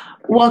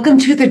Welcome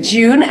to the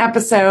June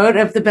episode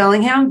of the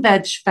Bellingham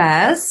Veg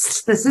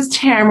Fest. This is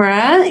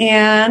Tamara,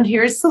 and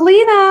here's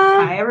Selena.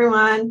 Hi,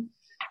 everyone.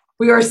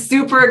 We are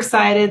super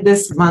excited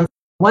this month.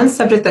 One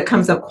subject that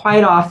comes up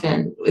quite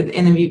often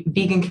in the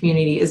vegan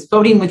community is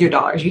voting with your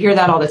dollars. You hear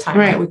that all the time,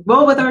 right? We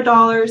vote with our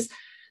dollars.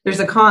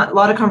 There's a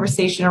lot of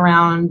conversation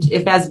around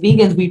if, as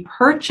vegans, we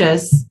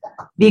purchase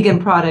vegan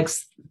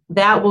products,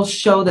 that will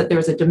show that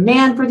there's a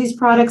demand for these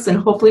products and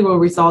hopefully will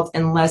result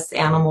in less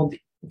animal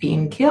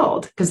being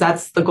killed, because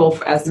that's the goal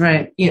for us,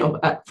 right?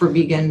 For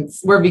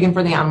vegans, we're vegan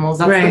for the animals.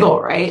 That's the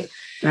goal, right?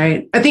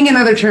 Right. I think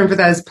another term for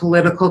that is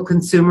political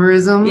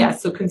consumerism. Yeah,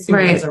 so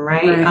consumerism,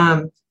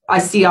 right? I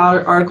see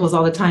articles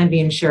all the time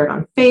being shared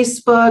on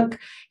Facebook.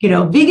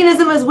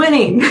 Veganism is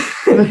winning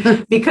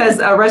because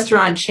a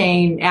restaurant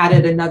chain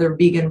added another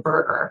vegan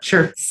burger.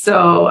 Sure.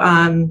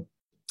 So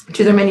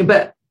to their menu,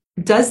 but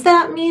does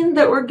that mean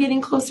that we're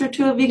getting closer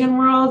to a vegan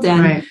world?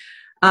 And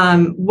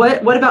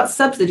what about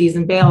subsidies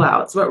and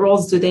bailouts? What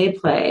roles do they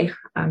play?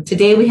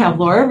 Today we have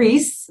Laura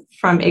Reese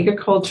from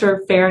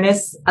Agriculture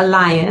Fairness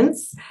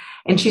Alliance,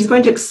 and she's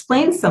going to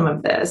explain some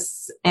of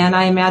this. And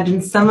I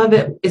imagine some of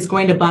it is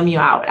going to bum you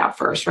out at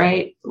first,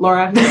 right,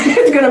 Laura?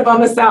 It's going to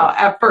bum us out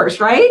at first,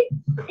 right?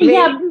 Maybe.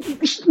 Yeah,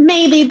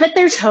 maybe, but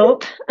there's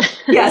hope.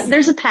 Yes.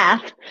 There's a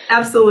path.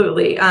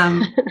 Absolutely.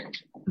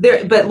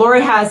 But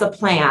Laura has a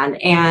plan,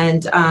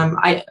 and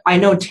I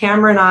know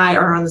Tamara and I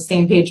are on the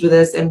same page with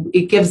this, and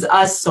it gives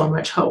us so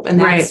much hope. And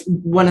that's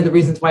one of the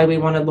reasons why we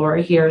wanted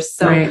Laura here.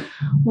 So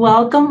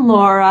welcome,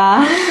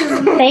 Laura.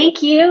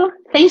 Thank you.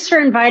 Thanks for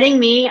inviting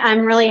me.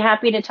 I'm really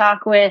happy to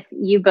talk with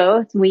you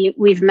both.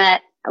 We've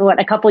met,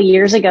 a couple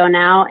years ago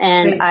now,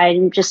 and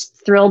I'm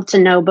just thrilled to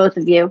know both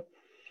of you.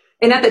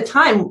 And at the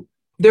time,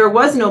 there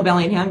was no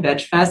Bellingham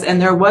Veg Fest,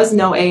 and there was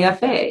no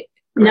AFA.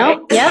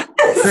 No. Yep.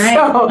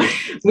 So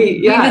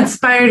we've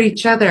inspired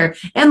each other.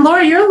 And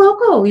Laura, you're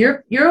local.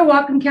 You're a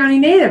Whatcom County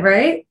native,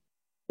 right?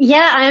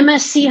 Yeah, I'm a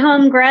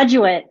Seahome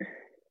graduate.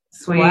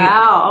 Sweet.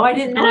 Wow. Oh, I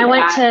didn't know. And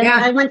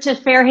I went to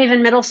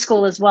Fairhaven Middle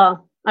School as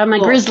well. I'm a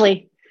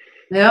Grizzly.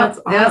 Yeah, that's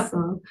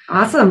awesome.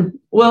 Awesome.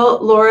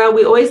 Well, Laura,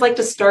 we always like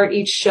to start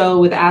each show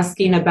with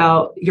asking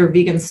about your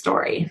vegan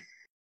story.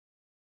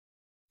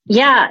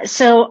 Yeah.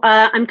 So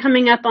I'm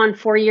coming up on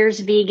 4 years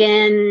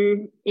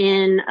vegan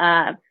in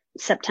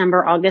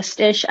September,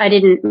 August-ish. I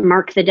didn't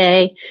mark the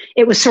day.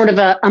 It was sort of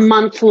a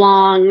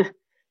month-long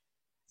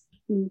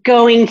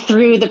going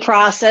through the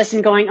process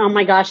and going, oh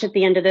my gosh, at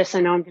the end of this,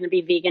 I know I'm going to be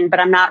vegan, but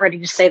I'm not ready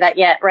to say that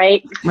yet,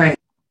 right? Right.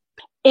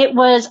 It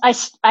was,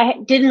 I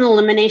did an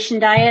elimination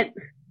diet,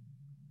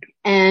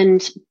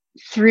 and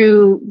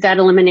through that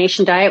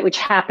elimination diet, which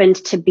happened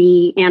to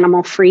be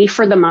animal-free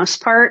for the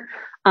most part,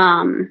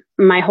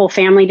 my whole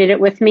family did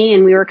it with me,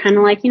 and we were kind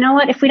of like, you know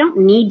what, if we don't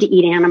need to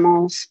eat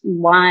animals,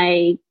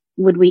 why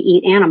would we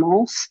eat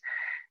animals?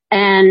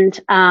 And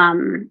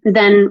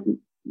then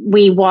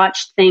we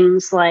watched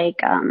things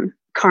like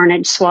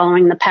Carnage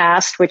Swallowing the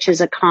Past, which is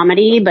a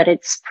comedy, but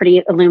it's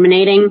pretty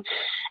illuminating,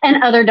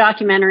 and other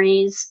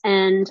documentaries.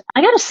 And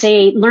I got to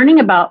say, learning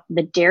about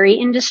the dairy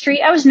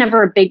industry, I always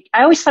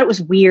thought it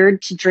was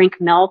weird to drink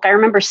milk. I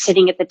remember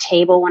sitting at the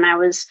table when I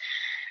was,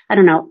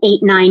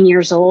 8, 9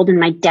 years old, and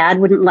my dad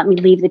wouldn't let me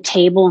leave the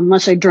table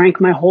unless I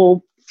drank my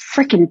whole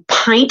freaking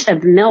pint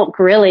of milk,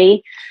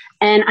 really.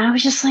 And I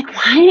was just like,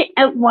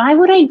 why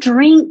would I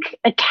drink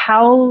a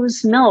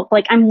cow's milk?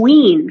 Like, I'm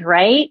weaned,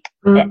 right?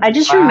 I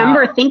just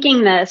remember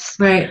thinking this.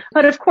 Right.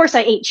 But of course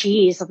I ate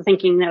cheese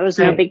thinking that was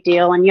no big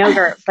deal, and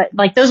yogurt, but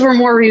like those were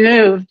more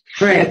removed.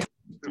 Right.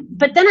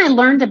 But then I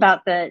learned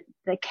about the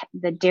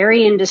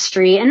dairy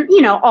industry and,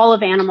 all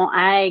of animal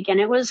ag,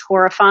 and it was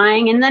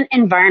horrifying and then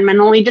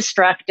environmentally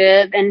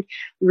destructive and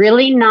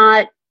really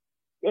not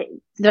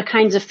the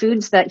kinds of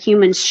foods that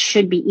humans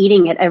should be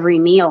eating at every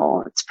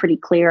meal. It's pretty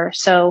clear.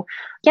 So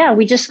yeah,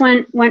 we just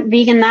went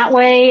vegan that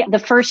way. The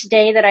first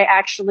day that I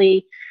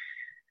actually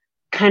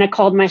kind of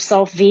called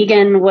myself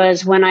vegan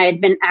was when I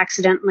had been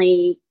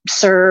accidentally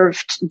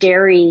served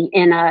dairy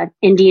in a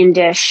Indian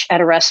dish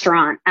at a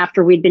restaurant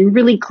after we'd been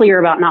really clear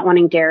about not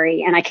wanting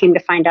dairy. And I came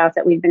to find out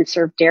that we'd been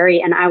served dairy,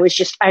 and I was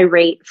just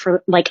irate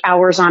for like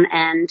hours on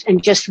end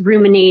and just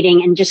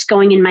ruminating and just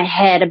going in my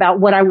head about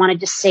what I wanted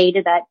to say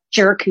to that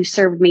jerk who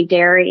served me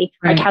dairy.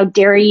 Like, how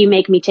dare you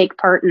make me take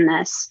part in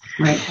this?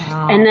 Right.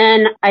 Wow. And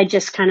then I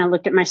just kind of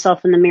looked at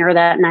myself in the mirror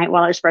that night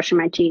while I was brushing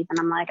my teeth, and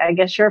I'm like, I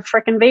guess you're a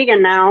freaking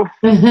vegan now.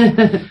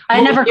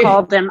 I never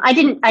called him. I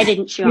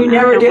didn't chew him. You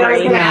never did. I was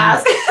going to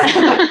ask.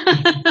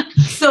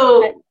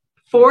 So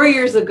 4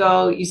 years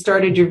ago, you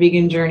started your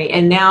vegan journey,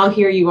 and now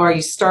here you are.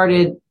 You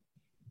started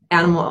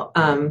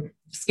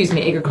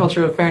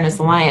Agricultural Fairness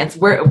Alliance.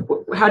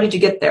 How did you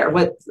get there?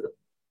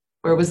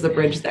 Where was the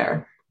bridge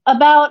there?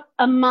 About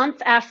a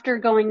month after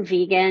going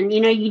vegan,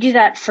 you do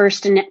that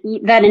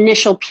that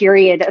initial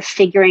period of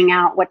figuring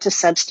out what to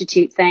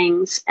substitute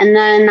things. And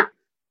then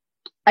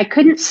I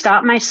couldn't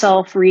stop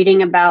myself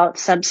reading about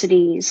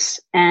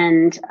subsidies.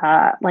 And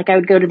I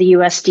would go to the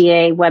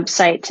USDA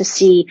website to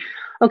see,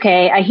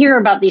 okay, I hear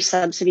about these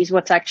subsidies,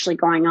 what's actually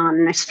going on?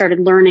 And I started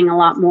learning a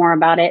lot more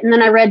about it. And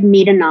then I read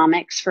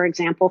Meatonomics, for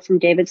example, from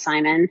David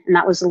Simon, and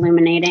that was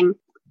illuminating.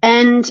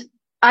 And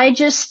I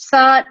just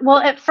thought, well,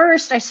 at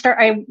first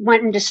I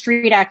went into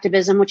street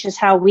activism, which is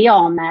how we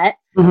all met.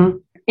 Mm-hmm.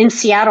 In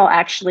Seattle,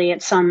 actually,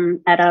 at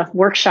a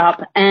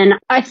workshop. And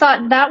I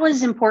thought that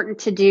was important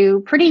to do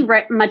pretty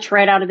much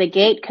right out of the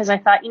gate, because I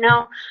thought,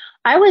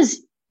 I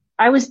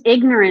was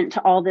ignorant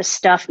to all this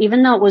stuff,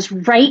 even though it was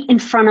right in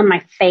front of my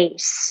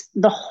face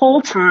the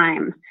whole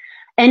time.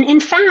 And in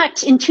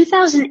fact, in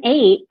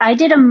 2008, I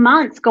did a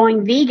month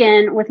going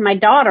vegan with my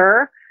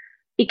daughter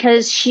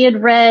because she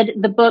had read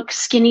the book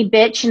Skinny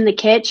Bitch in the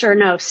Kitchen, or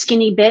no,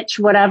 Skinny Bitch,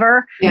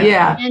 whatever.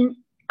 Yeah. And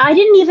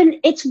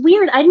it's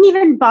weird. I didn't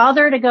even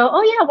bother to go,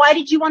 oh yeah, why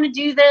did you want to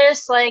do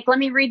this? Like, let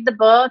me read the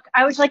book.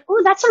 I was like,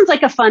 oh, that sounds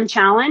like a fun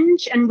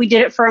challenge. And we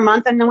did it for a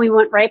month and then we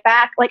went right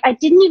back. Like, I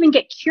didn't even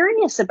get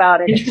curious about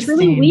it. It's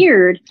really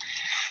weird.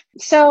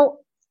 So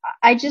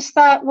I just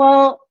thought,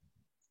 well,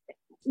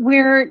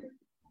 we're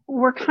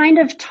kind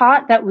of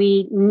taught that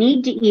we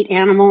need to eat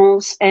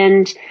animals,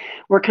 and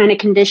we're kind of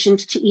conditioned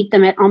to eat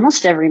them at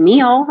almost every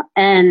meal.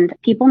 And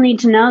people need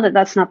to know that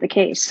that's not the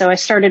case. So I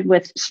started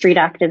with street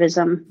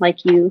activism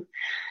like you.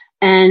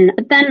 And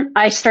then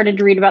I started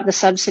to read about the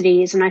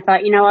subsidies, and I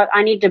thought, you know what,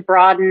 I need to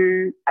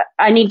broaden.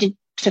 I need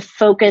to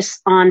focus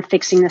on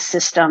fixing the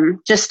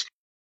system.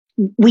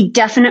 We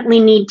definitely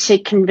need to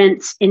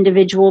convince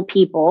individual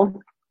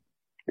people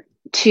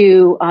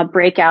to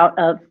break out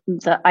of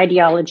the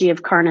ideology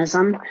of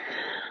carnism.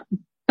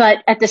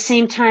 But at the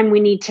same time, we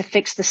need to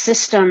fix the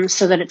system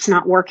so that it's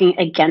not working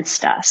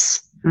against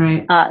us.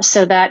 Right.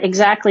 So that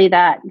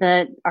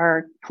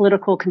our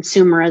political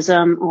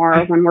consumerism, or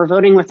right, when we're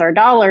voting with our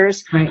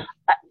dollars, right,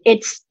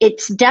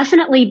 it's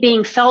definitely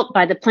being felt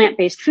by the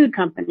plant-based food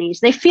companies.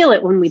 They feel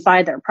it when we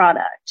buy their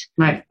product.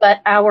 Right. But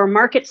our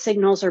market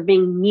signals are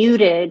being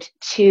muted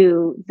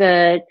to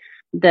the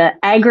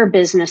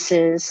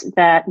agribusinesses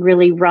that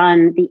really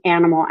run the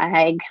animal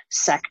ag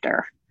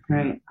sector.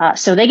 Right.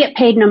 So they get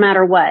paid no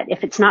matter what.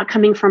 If it's not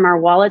coming from our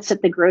wallets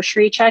at the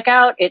grocery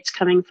checkout, it's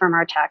coming from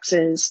our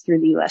taxes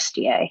through the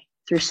USDA,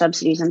 through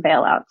subsidies and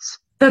bailouts.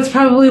 That's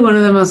probably one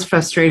of the most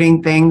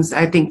frustrating things,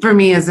 I think, for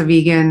me as a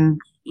vegan,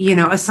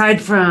 more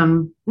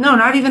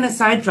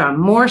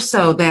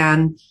so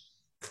than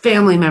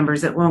family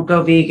members that won't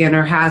go vegan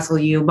or hassle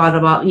you, blah,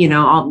 blah, blah,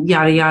 all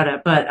yada,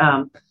 yada. But,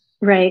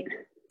 right.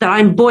 That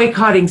I'm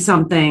boycotting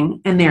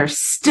something and they're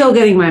still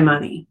getting my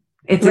money.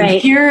 It's right,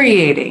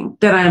 infuriating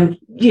that I'm,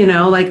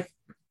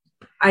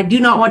 I do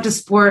not want to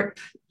support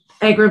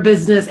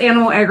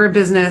animal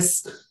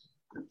agribusiness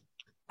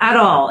at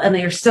all. And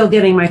they are still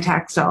getting my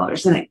tax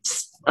dollars. And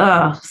it's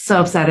so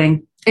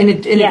upsetting. And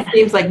it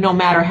seems like no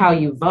matter how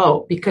you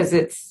vote, because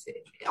it's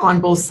on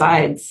both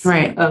sides,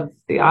 right, of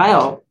the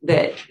aisle,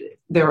 that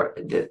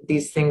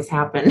these things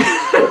happen.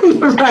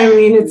 I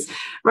mean, it's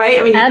right.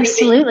 I mean,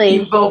 absolutely.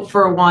 You vote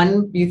for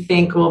one, you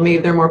think, well,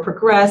 maybe they're more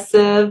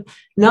progressive.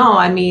 No,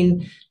 I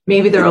mean,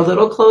 maybe they're a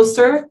little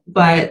closer,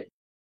 but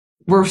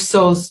we're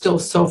still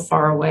so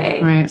far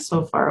away. Right.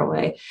 So far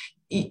away.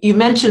 You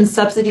mentioned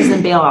subsidies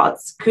and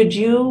bailouts. Could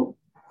you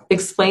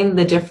explain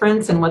the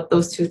difference and what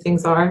those two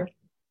things are?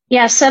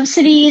 Yeah,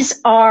 subsidies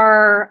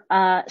are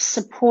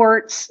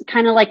supports,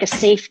 kind of like a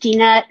safety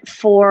net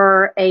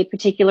for a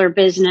particular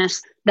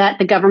business that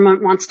the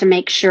government wants to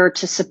make sure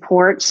to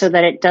support so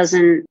that it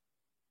doesn't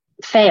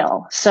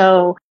fail.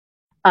 So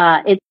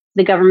it's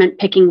the government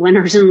picking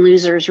winners and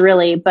losers,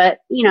 really. But,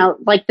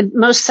 like the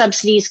most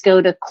subsidies go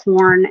to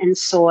corn and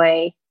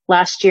soy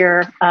last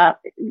year,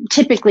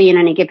 typically in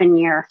any given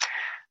year,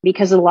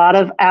 because a lot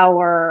of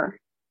our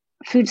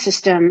food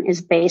system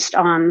is based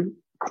on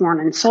corn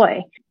and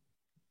soy.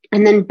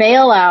 And then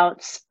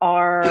bailouts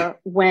are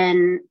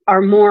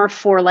more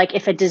for, like,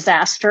 if a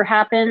disaster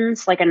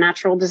happens, like a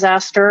natural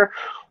disaster,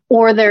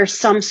 or there's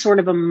some sort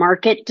of a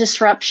market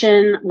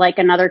disruption, like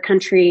another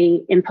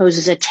country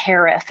imposes a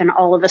tariff and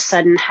all of a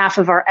sudden half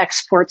of our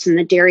exports in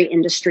the dairy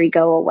industry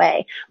go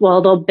away.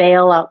 Well, they'll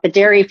bail out the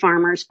dairy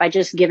farmers by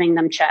just giving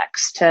them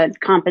checks to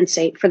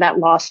compensate for that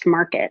lost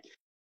market.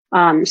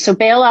 So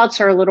bailouts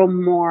are a little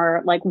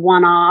more like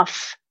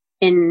one-off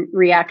in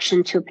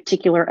reaction to a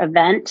particular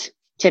event,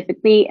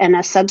 typically, and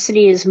a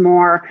subsidy is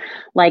more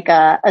like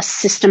a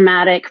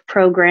systematic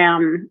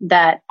program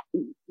that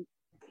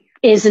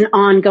is an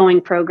ongoing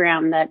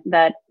program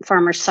that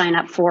farmers sign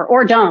up for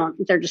or don't.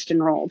 They're just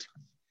enrolled.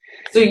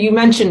 So you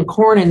mentioned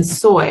corn and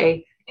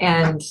soy,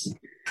 and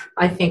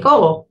I think,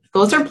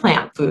 those are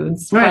plant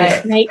foods.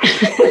 Right.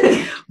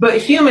 But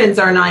humans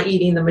are not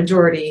eating the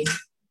majority.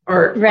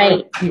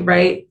 Right.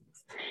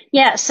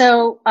 Yeah.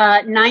 So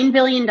 $9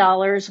 billion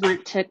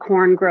went to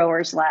corn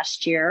growers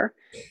last year,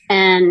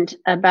 and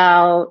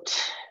about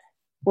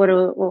what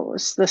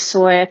was the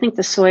soy? I think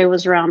the soy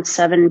was around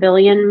 7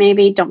 billion,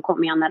 maybe. Don't quote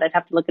me on that. I'd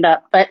have to look it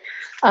up. But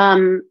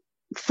 42%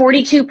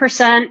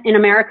 in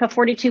America,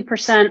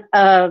 42%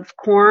 of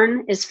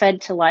corn is fed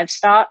to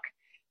livestock,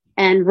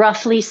 and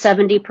roughly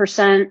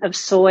 70% of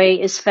soy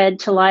is fed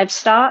to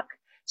livestock.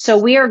 So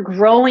we are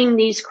growing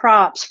these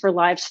crops for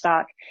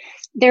livestock.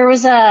 There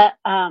was a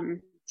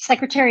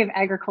Secretary of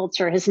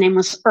Agriculture. His name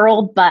was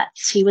Earl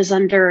Butz. He was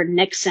under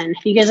Nixon.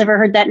 Have you guys ever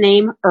heard that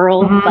name,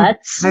 Earl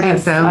Butz? I think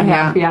so.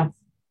 Yeah.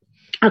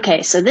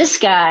 Okay, so this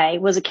guy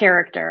was a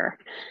character,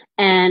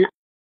 and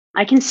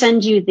I can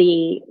send you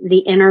the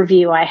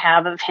interview I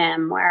have of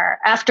him where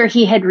after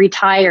he had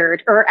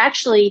retired, or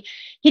actually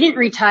he didn't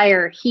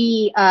retire,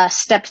 he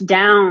stepped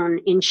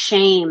down in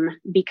shame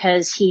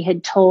because he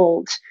had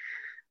told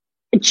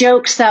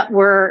jokes that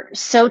were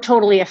so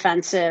totally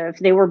offensive.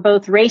 They were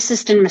both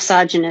racist and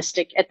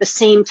misogynistic at the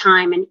same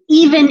time. And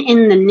even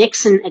in the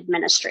Nixon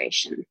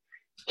administration,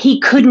 he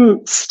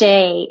couldn't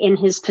stay in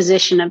his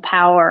position of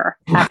power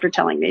after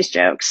telling these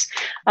jokes.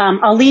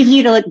 I'll leave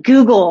you to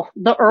Google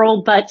the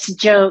Earl Butz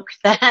joke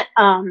that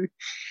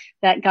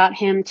got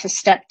him to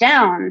step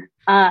down.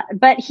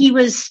 But he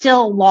was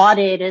still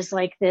lauded as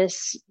like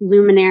this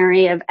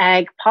luminary of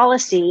ag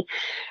policy.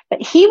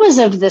 But he was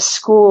of the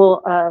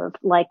school of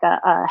like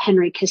a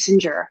Henry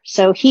Kissinger.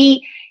 So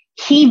he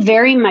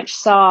very much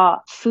saw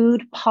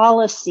food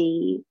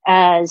policy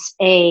as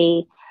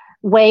a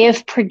way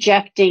of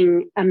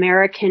projecting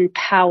American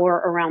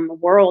power around the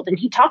world. And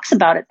he talks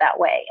about it that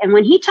way. And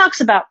when he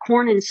talks about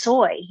corn and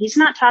soy, he's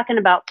not talking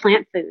about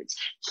plant foods.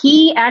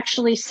 He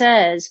actually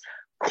says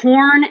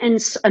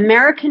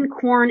American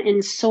corn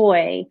and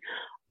soy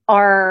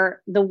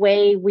are the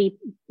way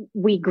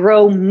we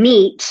grow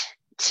meat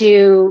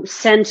to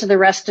send to the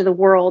rest of the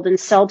world and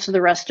sell to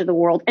the rest of the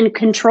world and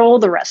control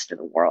the rest of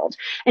the world.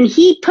 And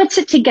he puts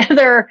it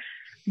together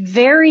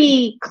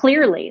very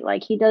clearly.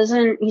 Like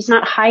he's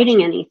not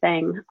hiding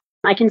anything.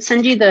 I can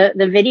send you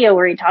the video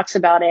where he talks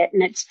about it.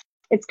 And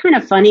it's kind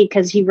of funny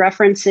because he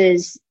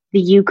references the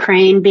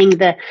Ukraine being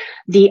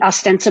the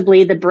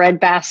ostensibly the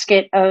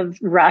breadbasket of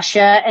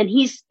Russia. And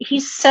he's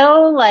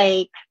so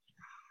like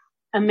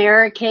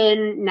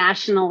American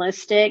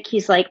nationalistic.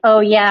 He's like,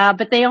 oh yeah,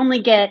 but they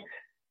only get,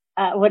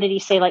 what did he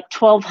say? Like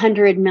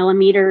 1,200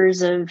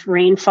 millimeters of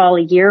rainfall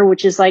a year,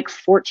 which is like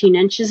 14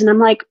 inches. And I'm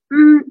like,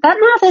 that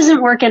math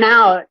isn't working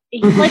out.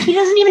 Like he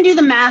doesn't even do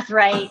the math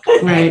right.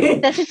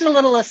 Right. That's just a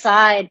little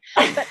aside.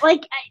 But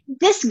like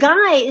this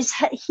guy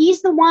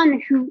he's the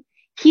one who,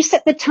 he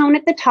set the tone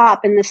at the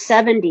top in the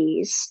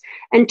 70s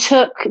and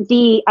took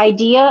the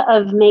idea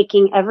of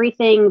making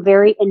everything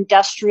very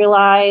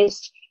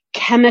industrialized,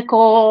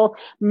 chemical,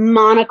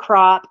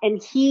 monocrop,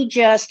 and he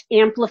just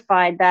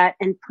amplified that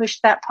and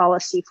pushed that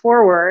policy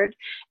forward.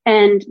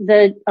 And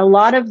a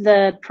lot of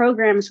the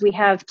programs we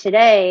have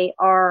today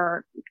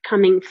are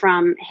coming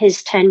from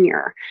his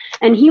tenure.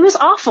 And he was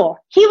awful.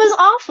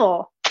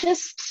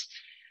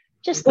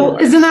 Well,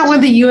 isn't that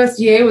when the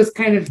USDA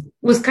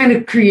was kind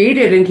of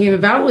created and came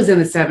about was in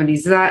the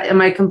 70s?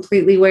 Am I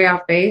completely way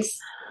off base?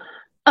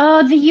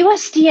 The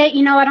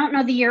USDA, I don't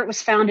know the year it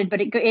was founded, but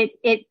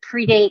it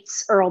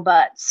predates Earl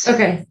Butz.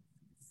 Okay.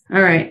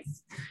 All right.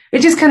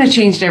 It just kind of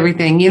changed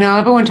everything.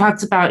 Everyone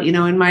talks about,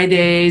 in my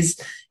days,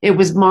 it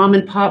was mom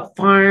and pop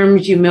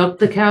farms. You milked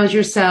the cows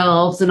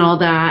yourselves and all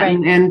that.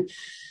 Right.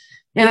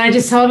 And I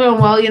just told them,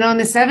 well, in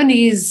the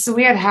 70s,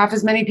 we had half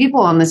as many people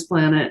on this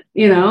planet,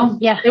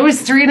 Yeah. There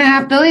was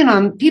 3.5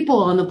 billion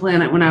people on the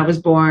planet when I was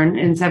born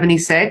in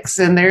 76,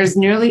 and there's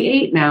nearly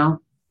 8 now.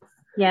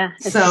 Yeah.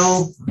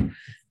 So,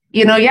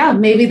 yeah,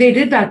 maybe they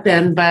did back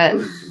then, but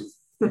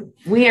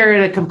we are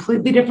in a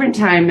completely different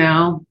time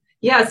now.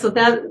 Yeah. So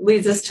that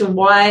leads us to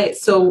why.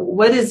 So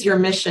what is your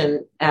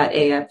mission at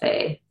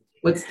AFA?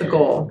 What's the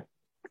goal?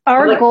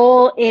 Our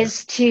goal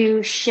is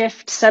to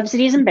shift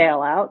subsidies and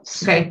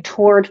bailouts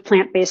toward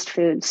plant-based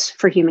foods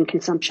for human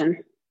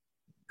consumption.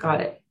 Got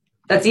it.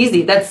 That's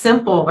easy. That's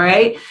simple,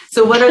 right?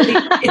 So what are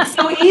it's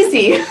so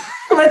easy.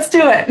 Let's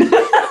do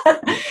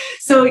it.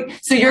 So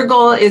your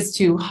goal is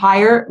to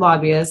hire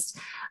lobbyists.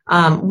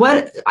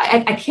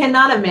 I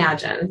cannot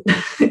imagine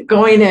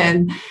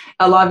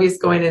a lobbyist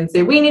going in and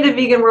say, we need a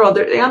vegan world.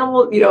 The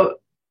animal,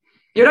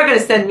 you're not going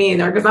to send me in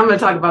there because I'm going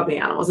to talk about the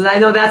animals. And I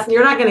know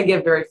you're not going to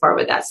get very far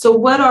with that. So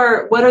what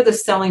are the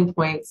selling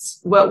points?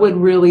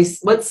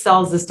 What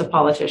sells this to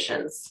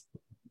politicians?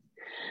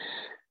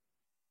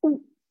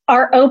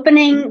 Our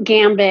opening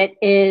gambit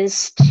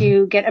is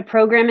to get a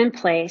program in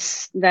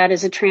place that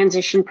is a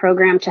transition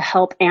program to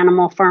help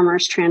animal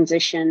farmers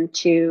transition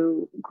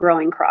to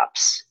growing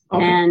crops.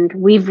 Okay. And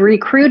we've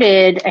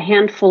recruited a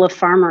handful of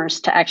farmers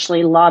to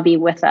actually lobby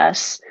with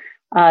us.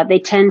 They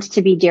tend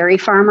to be dairy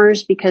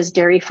farmers because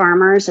dairy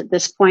farmers at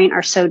this point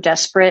are so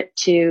desperate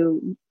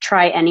to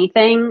try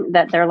anything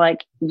that they're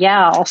like,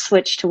 yeah, I'll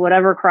switch to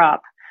whatever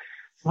crop.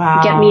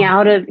 Wow. Get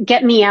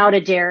me out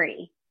of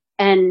dairy.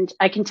 And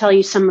I can tell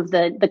you some of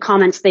the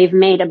comments they've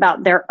made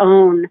about their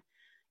own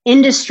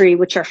industry,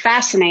 which are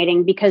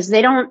fascinating because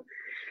they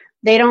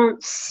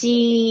don't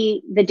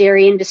see the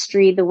dairy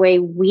industry the way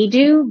we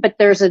do, but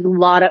there's a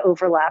lot of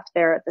overlap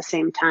there at the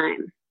same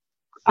time.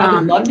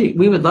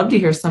 We would love to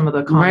hear some of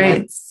the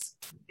comments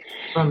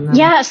from them.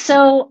 Yeah.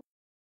 So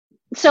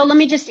let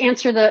me just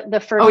answer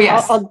the first. Oh,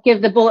 yes. I'll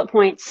give the bullet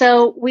points.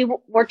 So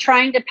we're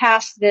trying to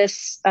pass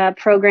this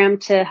program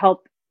to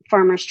help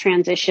farmers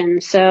transition.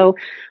 So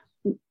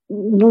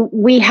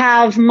we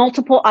have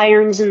multiple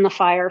irons in the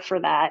fire for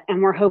that.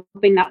 And we're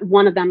hoping that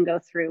one of them go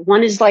through.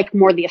 One is like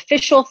more the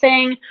official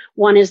thing.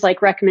 One is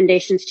like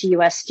recommendations to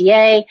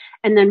USDA.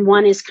 And then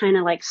one is kind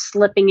of like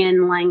slipping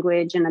in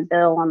language in a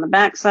bill on the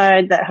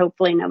backside that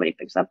hopefully nobody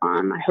picks up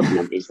on. I hope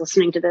nobody's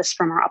listening to this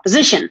from our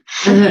opposition.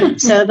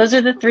 So those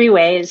are the three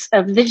ways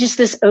of just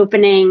this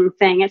opening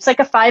thing. It's like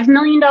a $5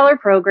 million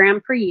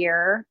program per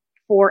year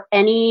for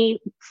any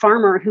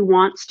farmer who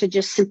wants to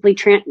just simply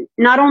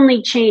not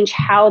only change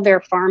how they're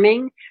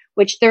farming,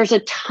 which there's a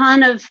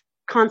ton of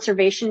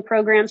conservation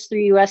programs through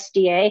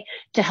USDA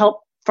to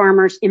help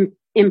farmers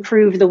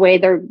improve the way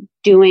they're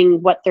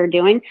doing what they're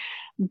doing.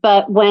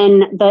 But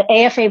when the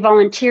AFA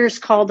volunteers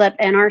called up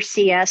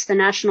NRCS, the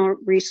National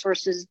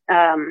Resources,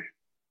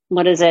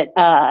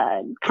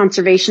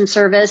 Conservation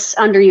Service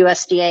under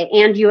USDA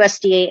and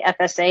USDA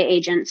FSA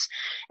agents.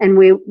 And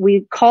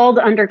we called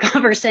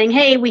undercover saying,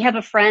 hey, we have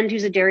a friend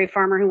who's a dairy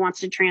farmer who wants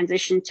to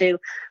transition to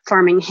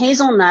farming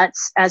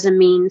hazelnuts as a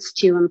means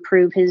to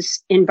improve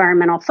his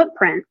environmental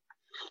footprint.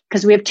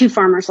 Because we have two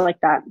farmers like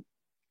that.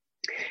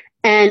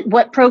 And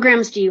what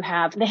programs do you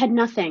have? They had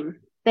nothing.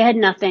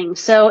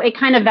 So it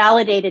kind of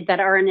validated that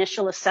our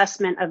initial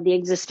assessment of the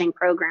existing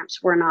programs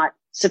were not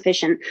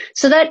sufficient.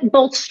 So that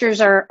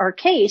bolsters our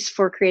case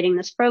for creating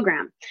this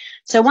program.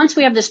 So once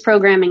we have this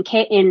program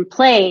in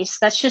place,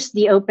 that's just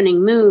the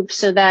opening move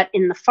so that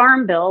in the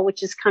Farm Bill,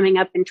 which is coming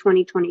up in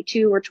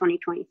 2022 or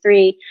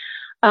 2023,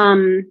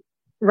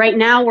 right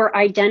now we're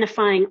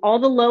identifying all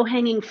the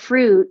low-hanging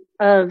fruit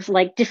of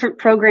like different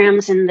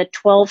programs in the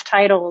 12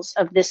 titles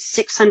of this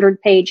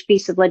 600-page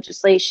piece of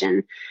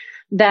legislation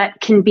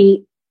that can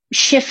be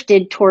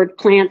shifted toward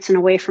plants and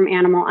away from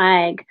animal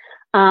ag.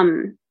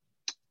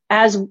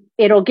 As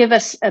it'll give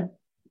us a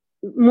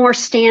more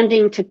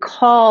standing to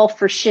call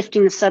for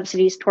shifting the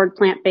subsidies toward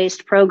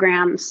plant-based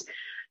programs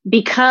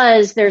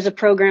because there's a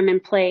program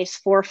in place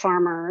for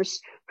farmers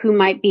who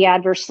might be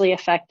adversely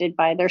affected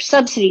by their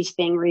subsidies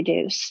being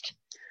reduced.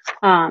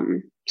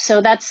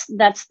 So that's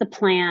the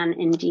plan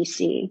in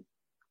DC.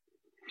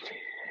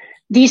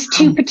 These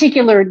two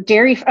particular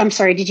I'm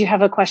sorry, did you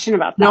have a question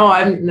about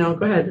that? No,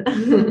 go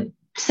ahead.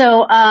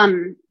 So,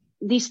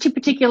 these two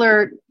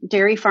particular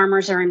dairy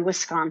farmers are in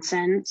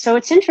Wisconsin. So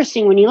it's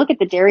interesting when you look at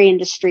the dairy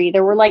industry,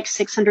 there were like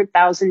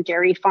 600,000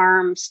 dairy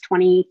farms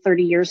 20,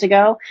 30 years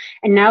ago.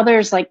 And now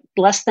there's like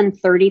less than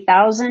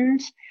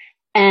 30,000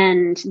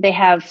 and they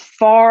have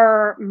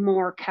far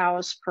more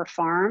cows per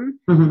farm.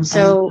 Mm-hmm.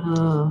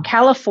 So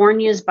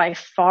California is by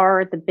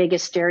far the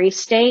biggest dairy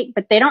state,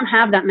 but they don't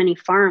have that many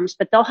farms,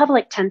 but they'll have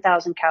like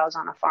 10,000 cows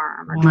on a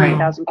farm or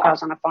 20,000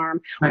 cows on a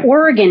farm. Right.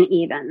 Oregon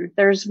even,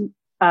 there's,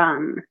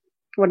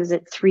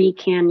 3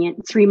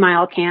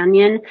 Mile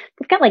Canyon.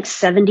 They've got like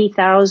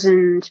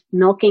 70,000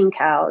 milking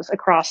cows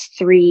across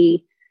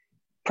 3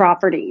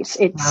 properties.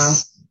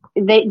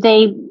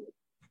 They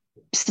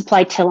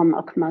supply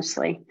Tillamook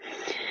mostly,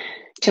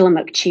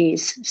 Tillamook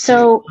cheese.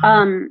 So,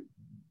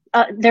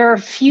 there are a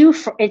few,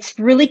 it's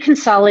really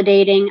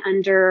consolidating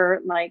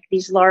under like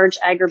these large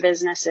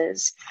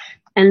agribusinesses.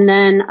 And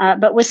then,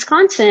 but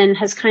Wisconsin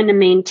has kind of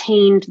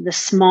maintained the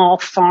small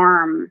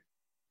farm.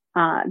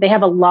 They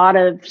have a lot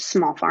of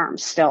small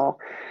farms still,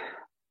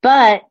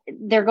 but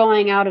they're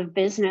going out of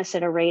business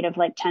at a rate of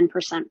like 10%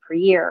 per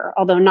year,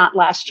 although not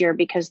last year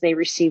because they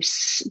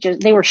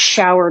were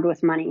showered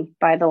with money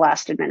by the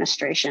last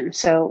administration.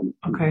 So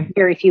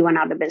very few went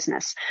out of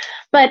business.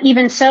 But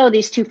even so,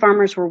 these two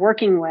farmers we're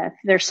working with,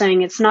 they're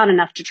saying it's not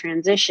enough to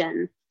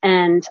transition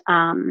and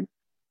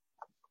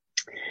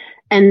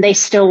they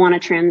still want to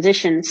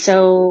transition.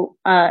 So,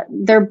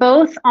 they're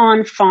both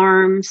on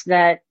farms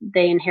that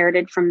they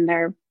inherited from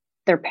their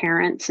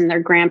parents and their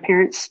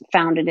grandparents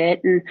founded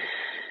it. And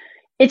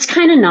it's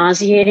kind of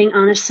nauseating,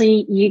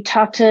 honestly. You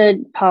talk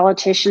to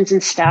politicians and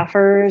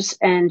staffers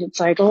and it's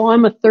like, oh,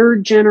 I'm a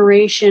 3rd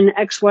generation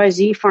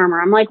XYZ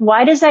farmer. I'm like,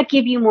 why does that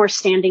give you more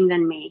standing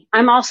than me?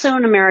 I'm also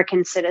an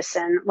American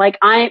citizen. Like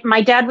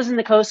my dad was in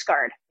the Coast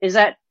Guard. Is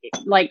that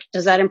like,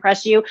 does that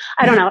impress you?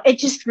 I don't know. It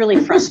just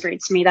really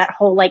frustrates me, that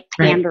whole like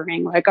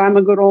pandering, like I'm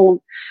a good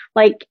old,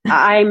 like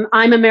I'm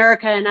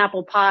America and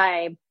apple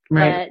pie,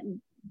 but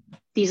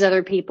these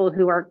other people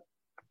who are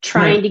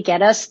trying to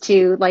get us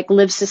to like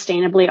live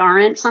sustainably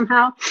aren't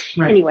somehow.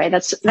 Anyway,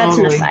 that's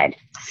an aside.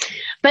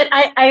 But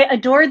I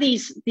adore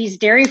these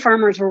dairy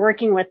farmers we're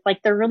working with.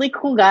 Like they're really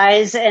cool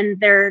guys and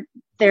they're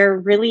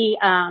really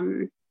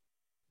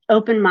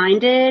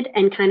open-minded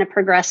and kind of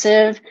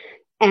progressive.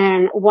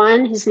 And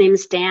one, his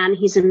name's Dan.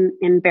 He's in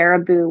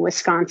Baraboo,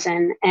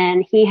 Wisconsin,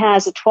 and he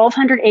has a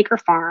 1,200 acre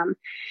farm.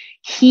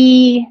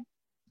 He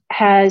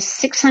has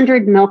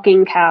 600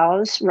 milking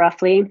cows,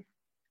 roughly.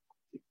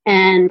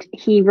 And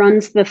he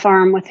runs the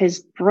farm with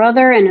his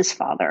brother and his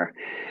father.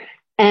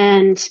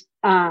 And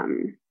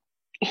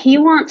he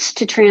wants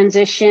to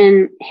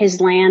transition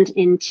his land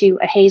into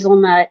a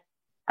hazelnut,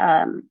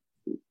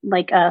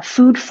 like a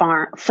food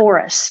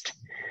forest.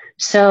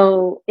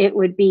 So it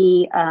would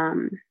be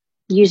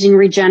using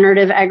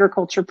regenerative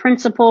agriculture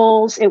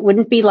principles. It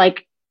wouldn't be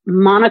like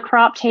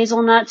monocropped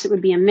hazelnuts. It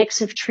would be a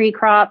mix of tree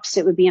crops.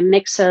 It would be a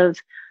mix of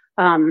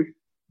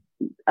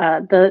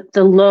the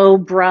low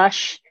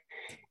brush,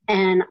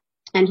 and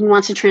he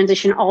wants to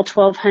transition all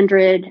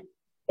 1,200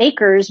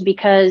 acres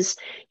because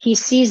he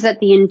sees that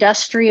the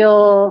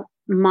industrial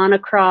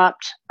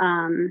monocropped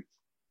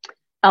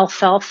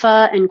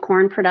alfalfa and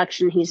corn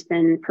production he's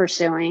been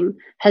pursuing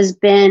has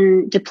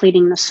been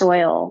depleting the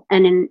soil,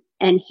 and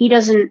he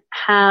doesn't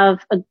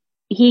have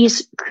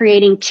he's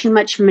creating too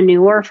much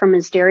manure from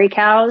his dairy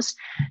cows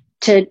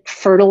to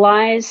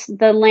fertilize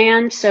the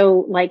land.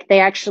 So like they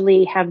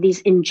actually have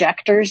these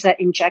injectors that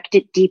inject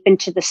it deep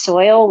into the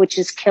soil, which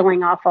is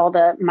killing off all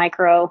the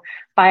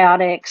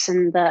microbiotics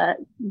and the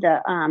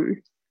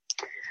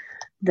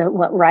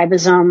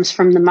ribosomes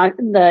from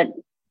the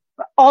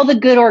all the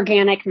good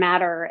organic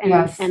matter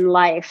and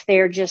life.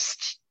 They're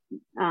just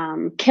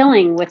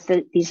killing with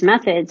these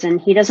methods.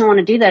 And he doesn't want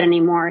to do that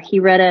anymore. He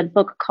read a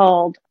book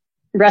called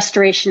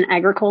Restoration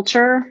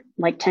Agriculture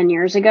like 10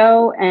 years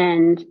ago,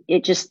 and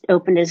it just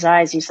opened his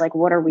eyes. He's like,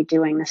 what are we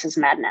doing? This is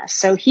madness.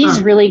 So he's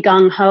really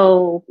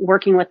gung-ho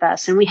working with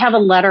us. And we have a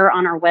letter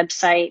on our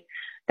website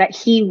that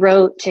he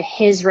wrote to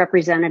his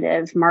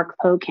representative, Mark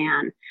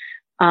Pocan.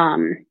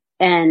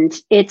 And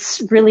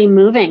it's really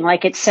moving.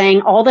 Like it's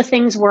saying all the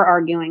things we're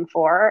arguing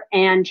for,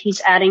 and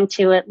he's adding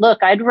to it,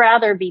 look, I'd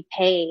rather be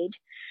paid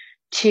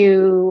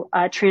to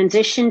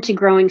transition to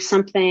growing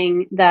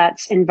something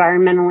that's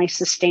environmentally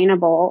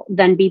sustainable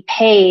than be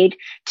paid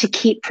to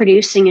keep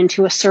producing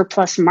into a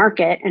surplus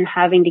market and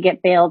having to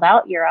get bailed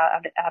out year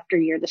after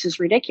year. This is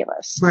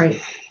ridiculous.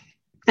 Right.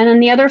 And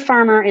then the other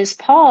farmer is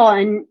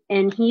Paul,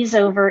 and he's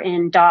over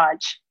in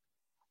Dodge,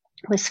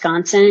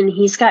 Wisconsin, and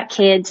he's got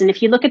kids. And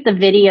if you look at the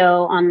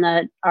video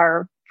on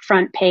our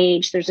front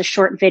page, there's a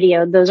short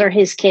video. Those are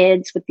his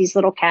kids with these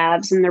little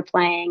calves, and they're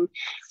playing.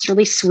 It's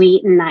really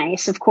sweet and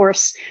nice. Of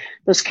course,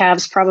 those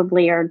calves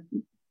probably are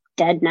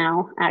dead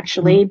now,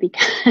 actually,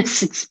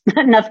 because it's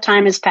enough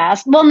time has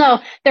passed. Well,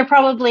 no, they're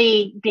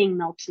probably being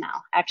milked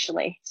now,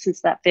 actually,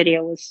 since that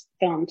video was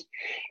filmed.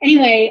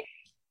 Anyway,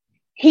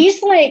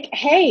 he's like,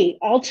 hey,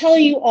 I'll tell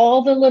you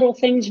all the little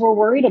things we're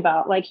worried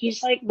about. Like,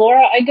 he's like,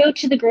 Laura, I go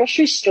to the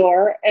grocery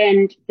store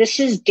and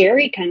this is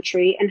dairy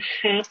country, and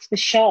half the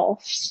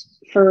shelves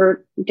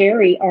for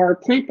dairy are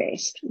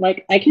plant-based.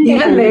 Like I can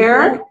get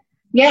there.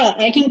 Yeah,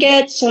 I can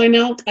get soy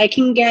milk. I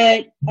can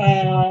get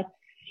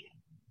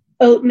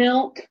oat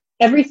milk.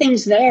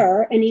 Everything's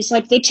there. And he's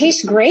like, they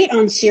taste great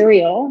on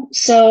cereal.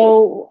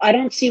 So I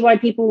don't see why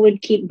people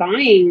would keep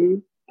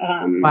buying.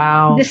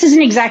 Wow. This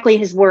isn't exactly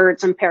his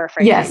words. I'm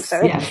paraphrasing. Yes,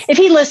 so yes. If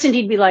he listened,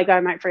 he'd be like, I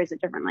might phrase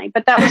it differently.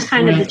 But that was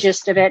kind of the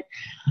gist of it.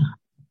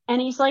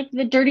 And he's like,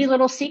 the dirty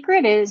little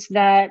secret is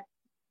that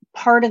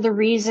part of the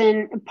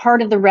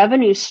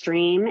revenue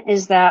stream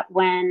is that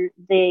when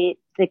the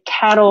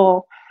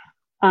cattle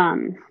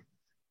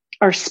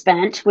are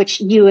spent, which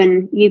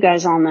you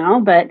guys all know,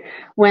 but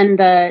when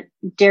the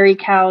dairy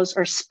cows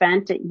are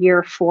spent at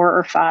year 4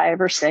 or 5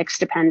 or 6,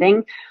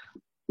 depending,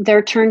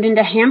 they're turned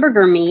into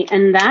hamburger meat.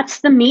 And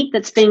that's the meat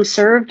that's being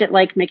served at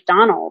like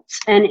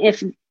McDonald's. And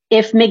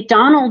if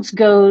McDonald's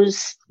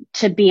goes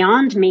to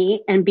Beyond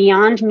Meat and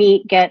Beyond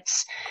Meat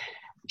gets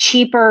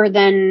cheaper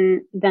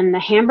than the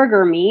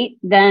hamburger meat,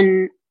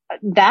 then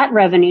that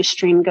revenue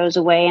stream goes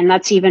away, and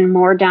that's even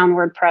more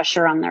downward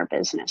pressure on their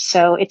business.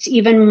 So it's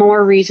even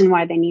more reason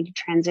why they need to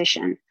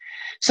transition.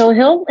 So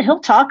he'll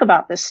talk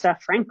about this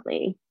stuff,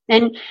 frankly.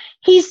 And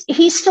he's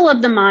still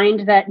of the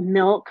mind that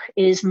milk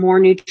is more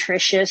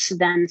nutritious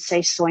than,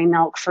 say, soy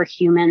milk for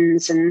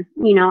humans. And,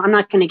 I'm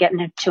not going to get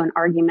into an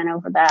argument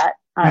over that.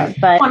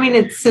 But I mean,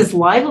 it's his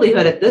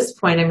livelihood at this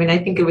point. I mean, I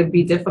think it would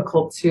be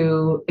difficult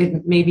to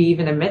maybe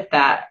even admit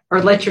that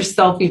or let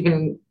yourself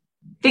even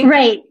think,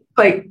 right.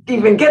 Like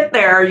even get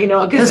there,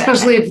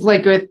 especially if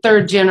like a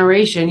third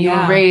generation, you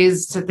were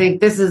raised to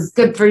think this is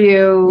good for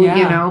you,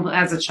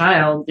 as a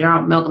child, you're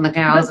out milking the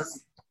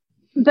cows.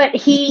 But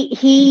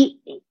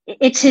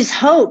it's his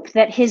hope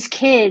that his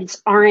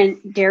kids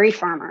aren't dairy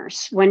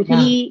farmers. When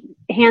he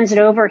hands it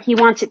over, he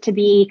wants it to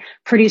be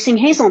producing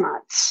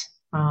hazelnuts.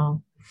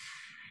 Oh.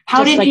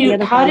 How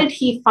did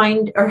he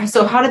find, or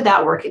so how did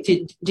that work?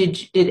 Did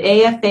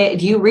AFA,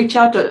 do you reach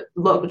out to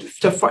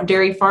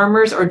dairy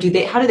farmers, or how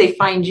do they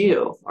find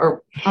you,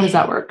 or how does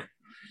that work?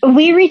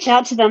 We reach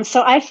out to them.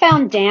 So I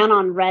found Dan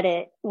on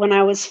Reddit when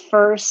I was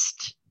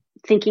first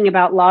thinking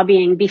about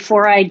lobbying,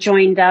 before I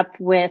joined up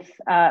with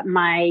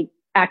my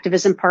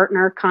activism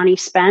partner, Connie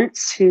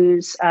Spence,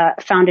 who's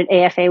founded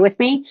AFA with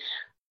me.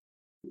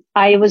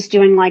 I was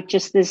doing like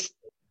just this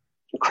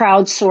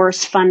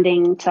crowdsource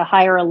funding to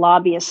hire a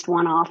lobbyist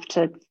one-off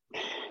to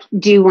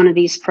do one of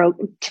these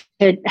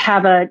to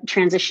have a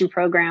transition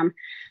program.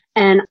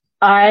 And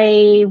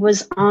I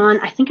was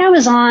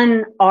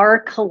on Our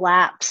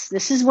Collapse.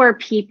 This is where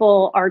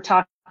people are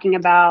talking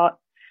about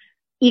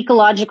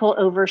ecological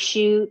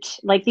overshoot.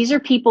 Like, these are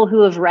people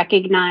who have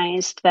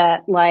recognized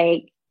that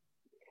like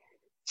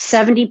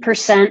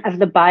 70% of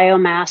the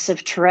biomass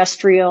of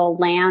terrestrial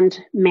land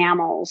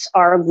mammals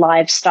are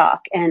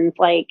livestock, and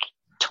like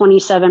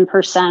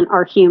 27%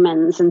 are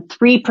humans and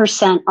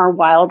 3% are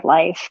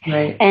wildlife.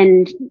 Right.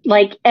 And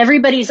like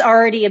everybody's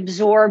already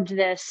absorbed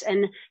this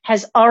and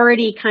has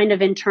already kind of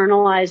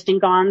internalized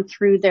and gone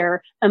through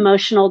their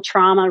emotional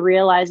trauma,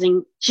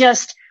 realizing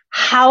just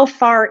how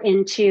far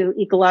into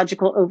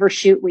ecological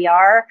overshoot we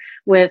are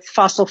with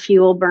fossil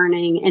fuel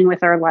burning and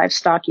with our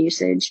livestock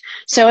usage.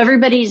 So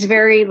everybody's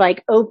very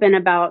like open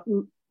about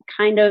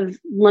kind of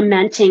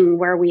lamenting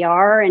where we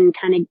are and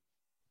kind of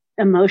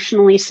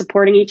emotionally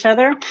supporting each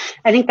other.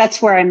 I think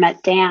that's where I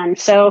met Dan.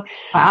 So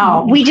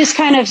wow, we just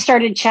kind of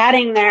started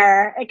chatting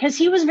there because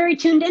he was very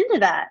tuned into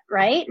that,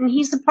 right? And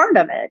he's a part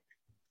of it.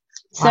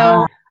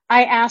 Wow. So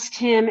I asked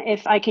him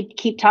if I could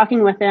keep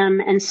talking with him.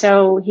 And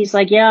so he's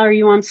like, yeah, are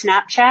you on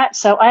Snapchat?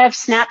 So I have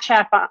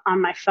Snapchat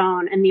on my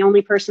phone, and the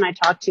only person I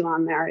talk to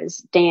on there is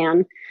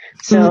Dan.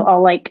 So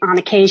I'll like on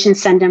occasion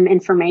send him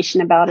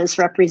information about his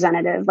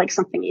representative, like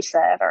something he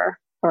said,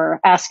 or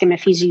ask him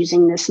if he's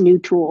using this new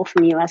tool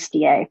from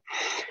USDA.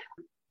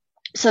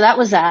 So that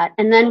was that.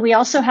 And then we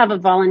also have a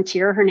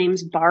volunteer. Her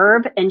name's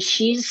Barb, and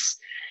she's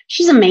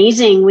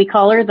amazing. We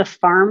call her the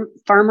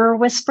farmer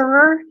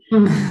whisperer.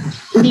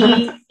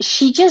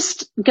 She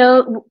just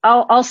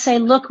I'll say,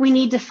 look, we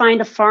need to find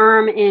a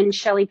farm in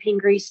Shelley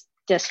Pingree's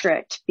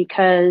district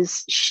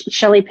because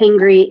Shelley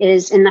Pingree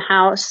is in the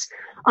House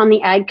on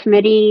the ag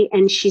committee,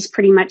 and she's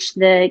pretty much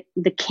the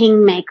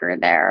kingmaker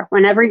there.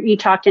 Whenever you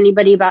talk to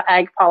anybody about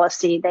ag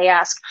policy, they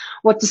ask,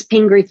 what does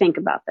Pingree think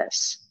about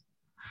this?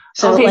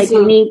 So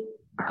we need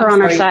her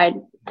on our side.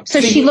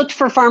 So she looked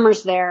for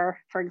farmers there,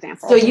 for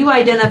example. So you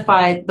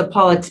identified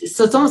so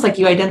it's almost like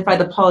you identified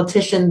the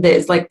politician that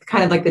is like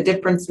kind of like the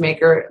difference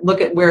maker,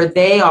 look at where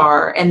they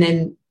are and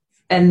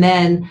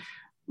then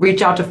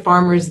reach out to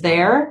farmers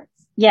there.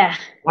 Yeah.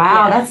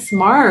 Wow. Yeah. That's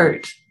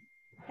smart.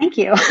 Thank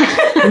you.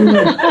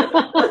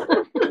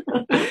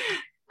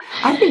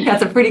 I think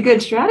that's a pretty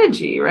good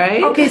strategy,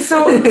 right? Okay.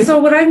 So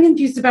what I'm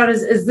confused about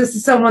is this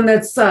is someone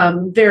that's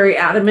very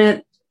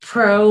adamant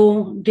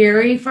pro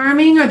dairy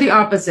farming, or the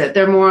opposite?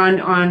 They're more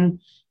on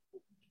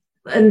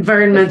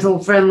environmental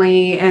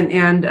friendly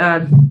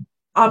and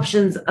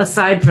options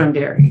aside from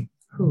dairy.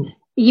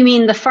 You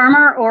mean the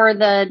farmer or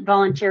the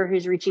volunteer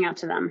who's reaching out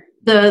to them?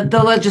 The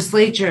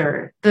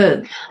legislature.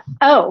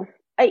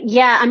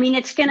 Yeah, I mean,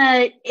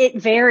 it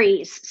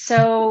varies.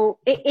 So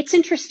it's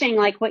interesting,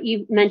 like what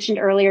you mentioned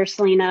earlier,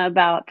 Selena,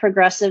 about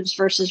progressives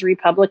versus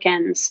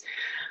Republicans.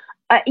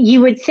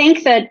 You would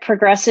think that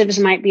progressives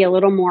might be a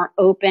little more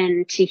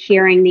open to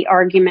hearing the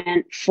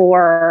argument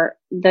for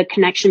the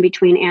connection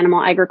between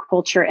animal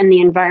agriculture and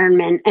the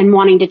environment and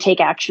wanting to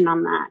take action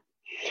on that.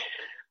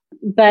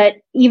 But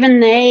even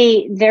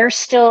they're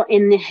still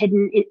in the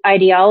hidden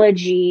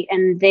ideology,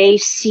 and they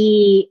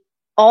see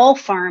all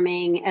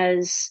farming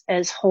as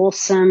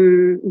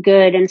wholesome,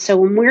 good. And so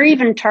when we're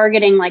even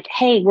targeting like,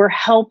 hey, we're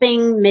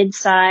helping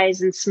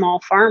mid-size and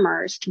small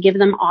farmers to give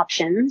them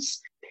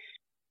options,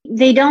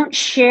 they don't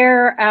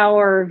share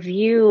our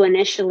view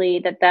initially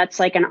that that's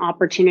like an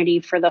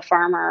opportunity for the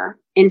farmer.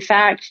 In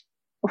fact,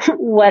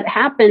 what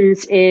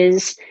happens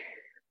is,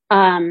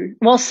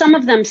 some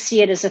of them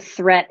see it as a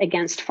threat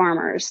against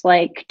farmers,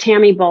 like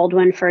Tammy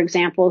Baldwin, for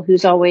example,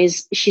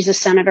 she's a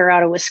senator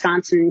out of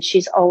Wisconsin, and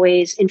she's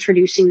always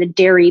introducing the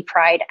Dairy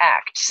Pride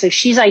Act. So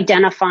she's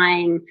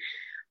identifying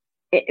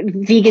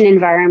vegan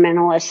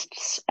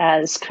environmentalists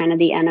as kind of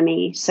the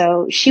enemy.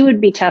 So she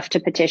would be tough to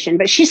petition,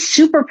 but she's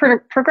super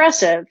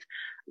progressive.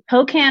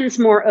 Pocan's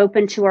more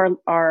open to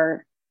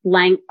our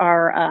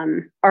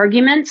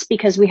arguments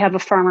because we have a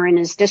farmer in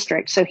his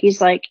district. So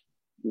he's like,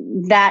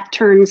 that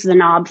turns the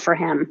knob for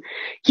him.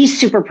 He's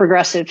super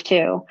progressive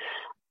too.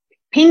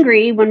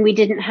 Pingree, when we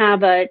didn't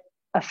have a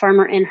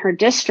farmer in her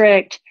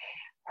district,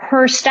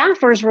 her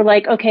staffers were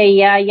like, okay,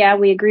 yeah,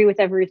 we agree with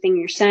everything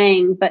you're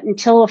saying. But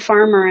until a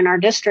farmer in our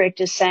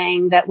district is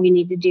saying that we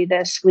need to do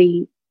this,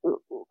 we're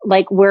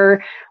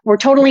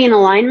totally in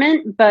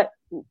alignment, but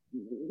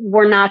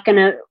we're not going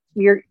to,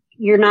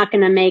 you're not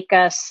going to make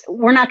us,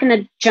 we're not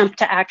going to jump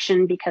to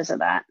action because of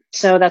that.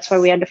 So that's why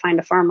we had to find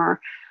a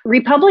farmer.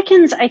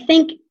 Republicans, I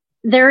think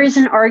there is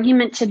an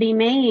argument to be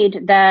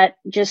made that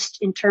just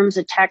in terms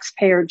of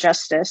taxpayer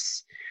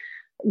justice,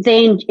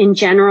 they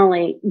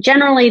generally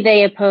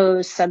they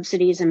oppose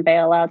subsidies and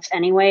bailouts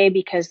anyway,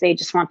 because they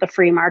just want the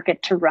free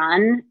market to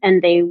run,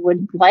 and they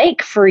would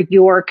like for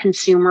your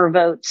consumer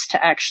votes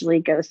to actually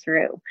go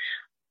through.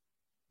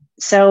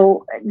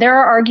 So there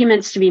are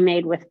arguments to be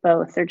made with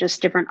both. They're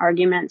just different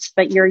arguments,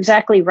 but you're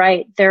exactly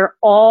right. They're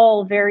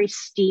all very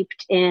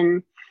steeped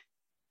in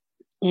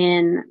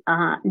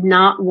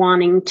not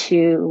wanting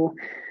to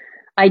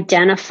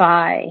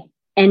identify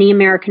any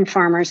American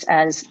farmers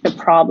as the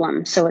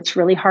problem. So it's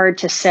really hard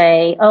to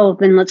say, oh,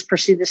 then let's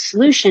pursue the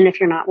solution if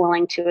you're not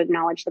willing to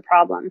acknowledge the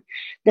problem.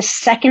 The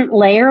second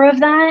layer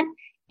of that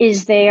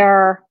is they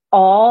are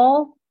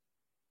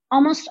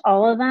almost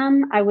all of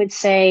them, I would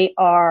say,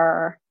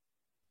 are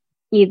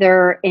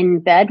either in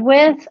bed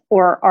with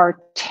or are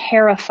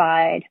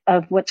terrified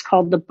of what's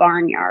called the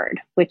barnyard,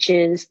 which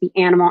is the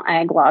animal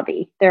ag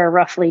lobby. There are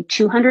roughly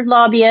 200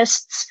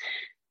 lobbyists,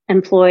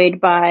 employed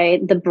by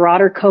the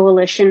broader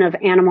coalition of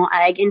animal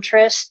ag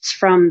interests,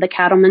 from the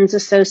Cattlemen's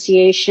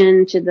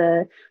Association to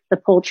the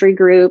poultry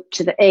group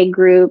to the egg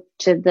group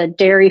to the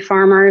dairy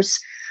farmers.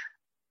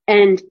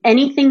 And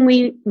anything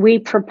we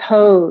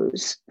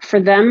propose for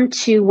them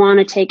to want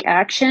to take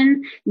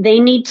action, they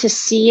need to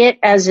see it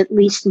as at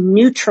least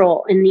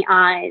neutral in the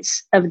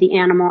eyes of the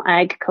Animal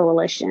Ag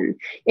Coalition.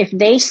 If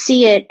they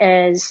see it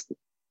as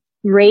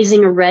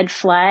raising a red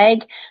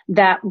flag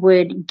that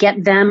would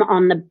get them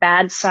on the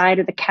bad side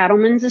of the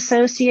Cattlemen's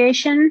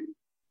Association,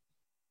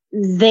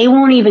 they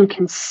won't even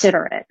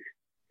consider it.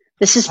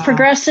 This is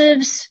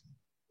progressives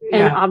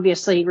and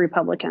obviously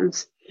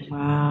Republicans.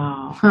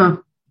 Wow. Huh.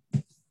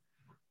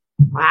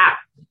 Wow.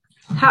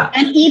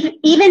 And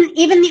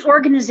even the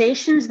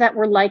organizations that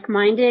were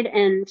like-minded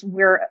and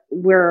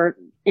we're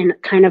in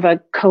kind of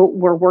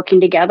we're working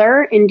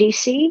together in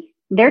DC,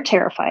 they're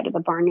terrified of the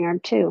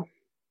barnyard too.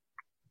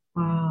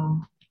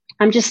 Wow.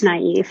 I'm just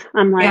naive.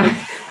 I'm like,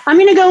 I'm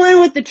going to go in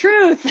with the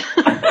truth.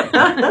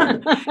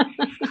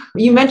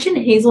 You mentioned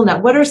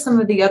hazelnut. What are some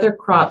of the other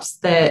crops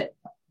that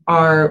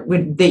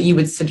you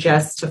would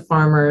suggest to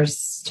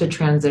farmers to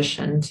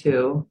transition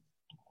to?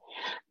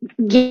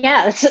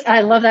 Yes,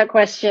 I love that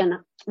question.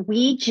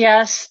 We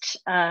just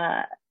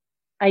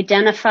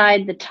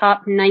identified the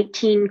top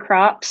 19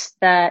 crops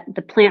that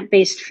the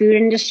plant-based food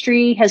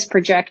industry has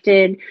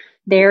projected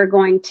they're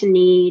going to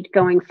need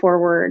going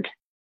forward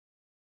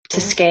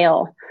to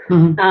scale.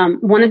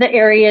 Mm-hmm. One of the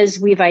areas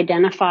we've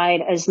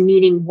identified as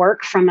needing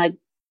work from a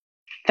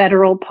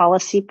federal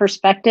policy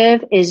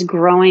perspective is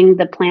growing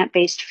the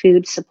plant-based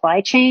food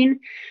supply chain,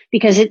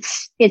 because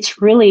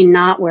it's really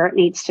not where it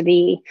needs to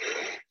be.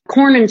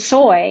 Corn and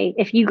soy,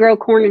 if you grow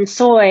corn and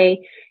soy,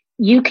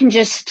 you can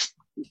just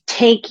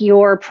take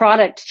your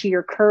product to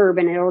your curb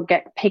and it'll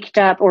get picked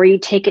up, or you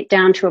take it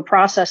down to a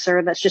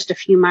processor that's just a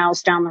few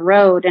miles down the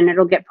road and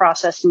it'll get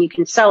processed and you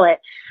can sell it.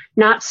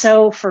 Not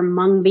so for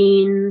mung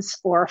beans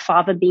or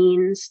fava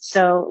beans.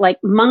 So like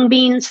mung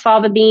beans,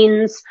 fava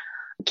beans,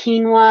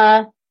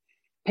 quinoa,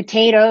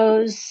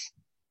 potatoes.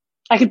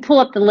 I could pull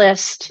up the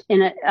list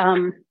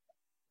on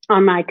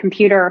my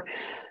computer,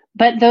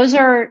 but those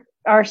are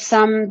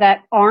some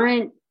that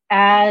aren't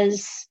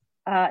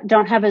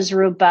don't have as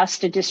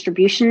robust a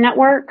distribution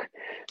network.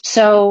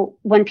 So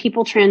when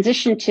people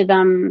transition to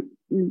them,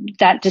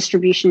 that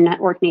distribution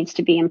network needs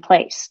to be in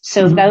place.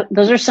 So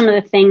those are some of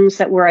the things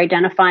that we're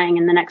identifying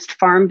in the next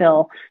farm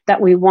bill that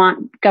we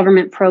want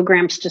government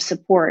programs to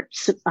support,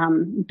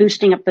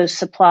 boosting up those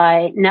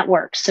supply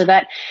networks, so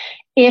that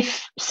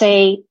if,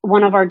 say,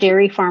 one of our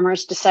dairy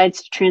farmers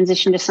decides to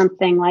transition to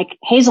something like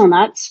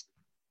hazelnuts,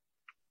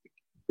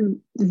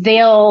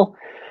 they'll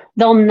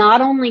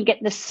not only get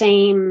the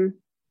same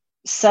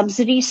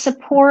subsidy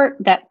support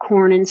that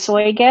corn and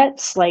soy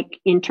gets, like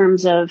in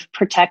terms of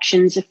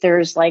protections if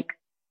there's like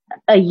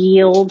a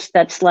yield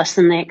that's less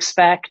than they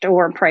expect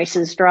or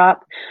prices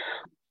drop,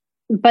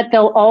 but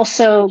they'll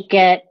also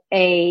be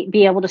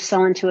able to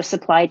sell into a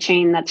supply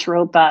chain that's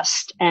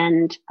robust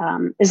and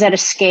is at a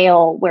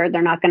scale where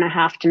they're not going to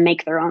have to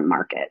make their own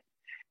market.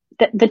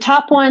 The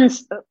top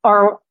ones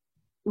are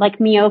like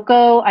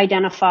Miyoko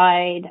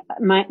identified,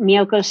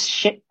 Miyoko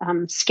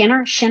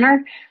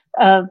Skinner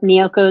of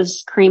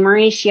Miyoko's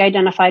Creamery. She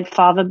identified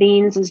fava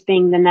beans as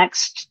being the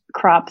next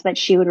crop that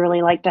she would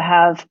really like to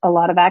have a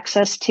lot of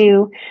access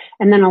to.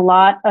 And then a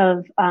lot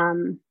of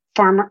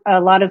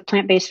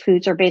plant-based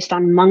foods are based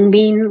on mung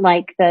bean,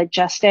 like the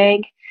Just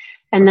Egg.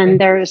 And then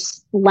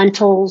there's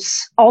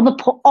lentils. All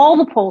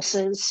the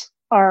pulses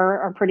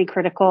are pretty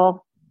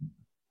critical.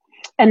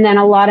 And then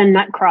a lot of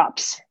nut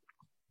crops.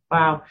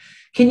 Wow.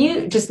 Can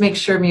you just make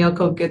sure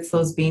Miyoko gets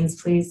those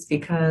beans, please?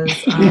 Because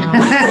I'm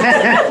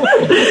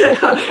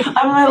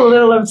a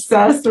little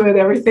obsessed with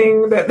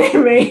everything that they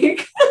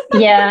make.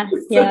 Yeah,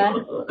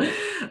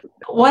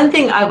 One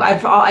thing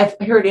I've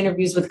heard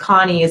interviews with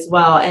Connie as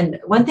well, and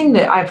one thing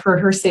that I've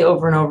heard her say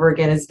over and over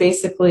again is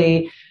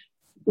basically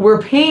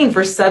we're paying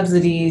for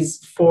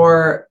subsidies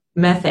for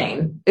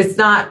methane. It's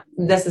not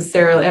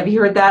necessarily. Have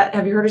you heard that?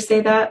 Have you heard her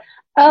say that?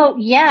 Oh,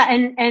 yeah.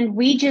 And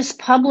we just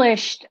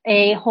published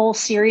a whole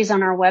series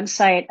on our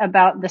website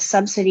about the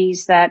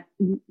subsidies that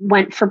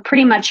went for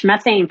pretty much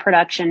methane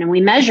production. And we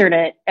measured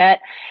it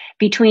at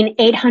between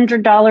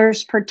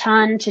 $800 per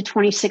ton to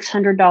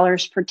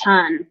 $2,600 per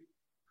ton.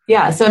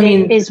 Yeah. So, I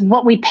mean, is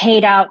what we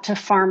paid out to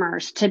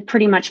farmers to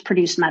pretty much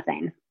produce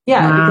methane.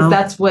 Yeah. Wow. Because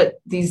that's what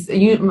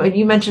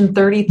you mentioned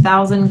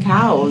 30,000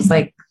 cows,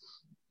 like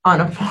on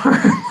a farm.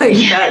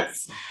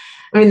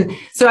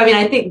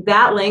 I think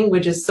that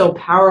language is so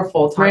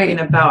powerful, talking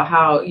about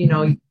how,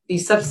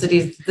 these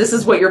subsidies, this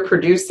is what you're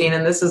producing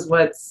and this is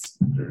what's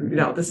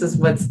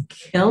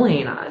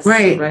killing us.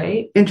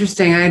 Right.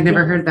 Interesting. I had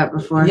never heard that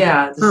before.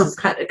 Yeah. This is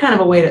kind of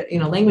a way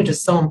to, language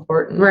is so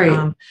important.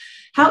 Right.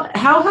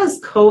 How has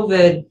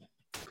COVID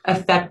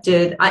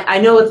affected,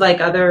 I know with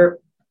like other,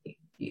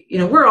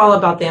 we're all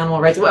about the animal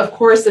rights. Well, of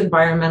course,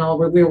 environmental,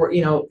 we were,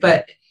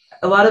 but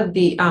a lot of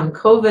the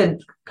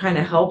COVID kind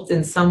of helped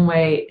in some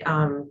way,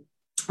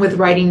 with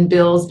writing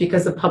bills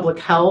because of public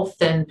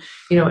health and,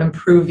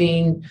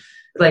 improving,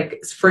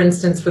 like, for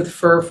instance, with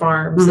fur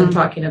farms and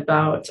talking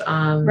about,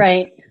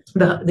 right.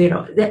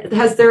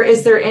 Has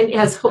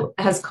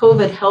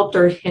COVID helped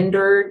or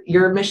hindered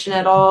your mission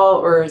at all,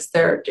 or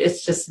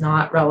it's just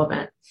not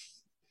relevant?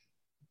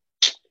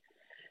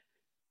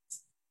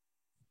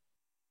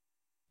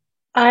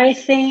 I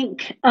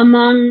think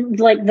among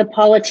like the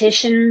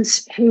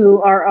politicians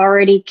who are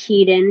already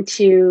keyed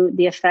into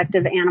the effect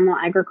of animal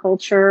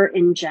agriculture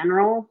in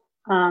general,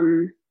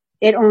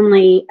 it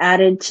only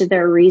added to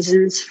their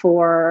reasons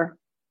for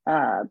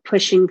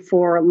pushing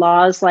for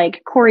laws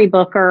like Cory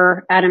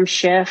Booker, Adam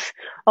Schiff,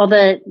 all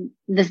the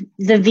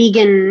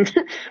vegan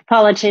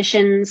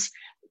politicians.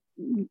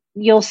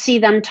 You'll see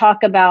them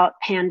talk about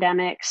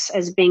pandemics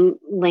as being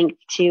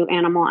linked to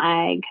animal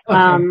ag.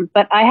 Okay.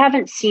 But I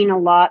haven't seen a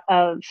lot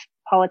of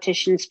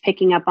politicians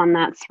picking up on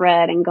that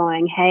thread and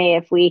going, hey,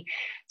 if we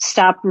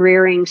stop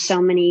rearing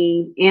so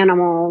many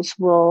animals,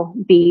 we'll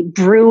be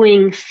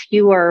brewing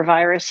fewer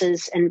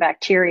viruses and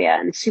bacteria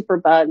and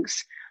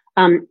superbugs.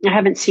 I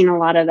haven't seen a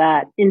lot of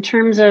that. In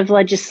terms of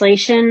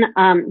legislation,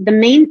 the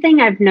main thing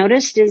I've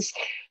noticed is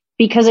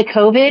because of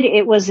COVID,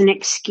 it was an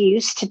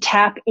excuse to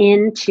tap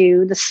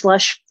into the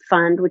slush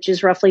fund, which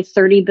is roughly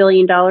 $30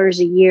 billion a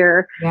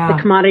year, the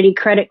Commodity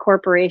Credit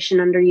Corporation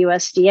under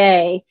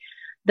USDA.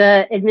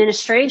 The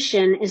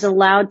administration is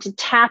allowed to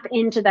tap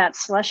into that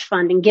slush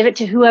fund and give it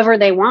to whoever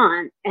they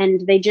want.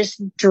 And they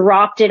just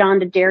dropped it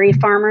onto dairy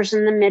farmers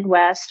in the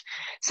Midwest.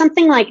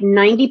 Something like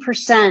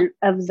 90%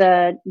 of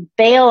the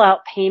bailout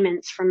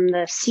payments from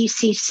the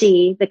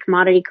CCC, the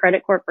Commodity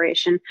Credit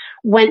Corporation,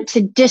 went to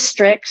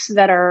districts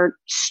that are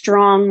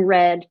strong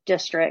red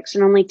districts,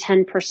 and only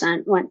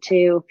 10% went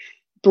to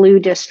blue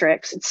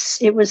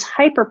districts. It was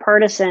hyper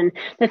partisan.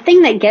 The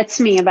thing that gets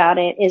me about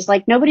it is,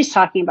 like, nobody's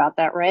talking about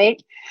that,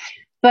 right?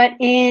 But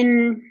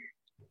in,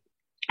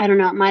 I don't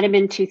know, it might have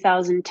been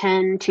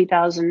 2010,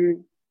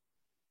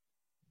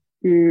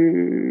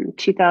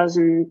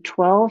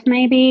 2012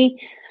 maybe,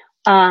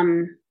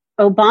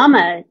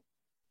 Obama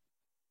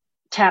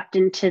tapped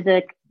into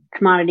the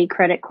Commodity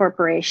Credit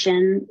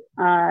Corporation.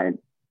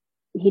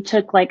 He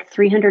took like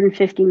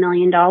 $350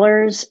 million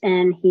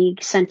and he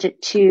sent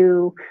it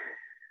to,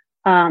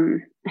 I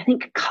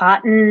think,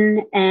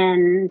 cotton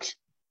and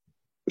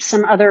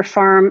some other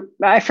farm.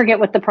 I forget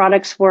what the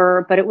products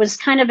were, but it was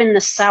kind of in the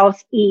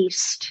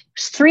Southeast. It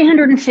was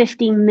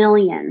 $350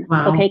 million.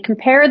 Wow. Okay.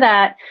 Compare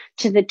that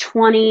to the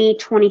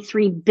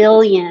 23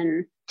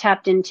 billion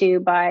tapped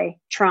into by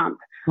Trump.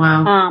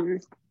 Wow.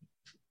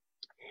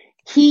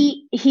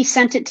 He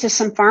sent it to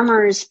some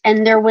farmers,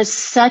 and there was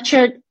such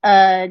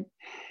there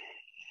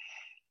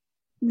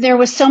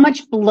was so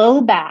much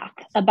blowback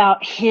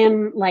about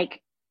him,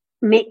 like,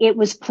 it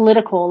was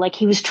political, like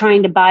he was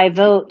trying to buy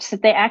votes,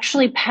 that they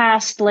actually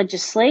passed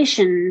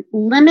legislation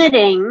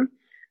limiting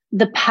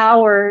the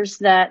powers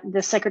that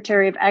the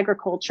Secretary of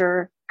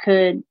Agriculture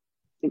could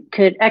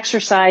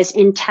exercise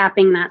in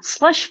tapping that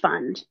slush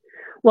fund.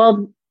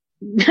 Well,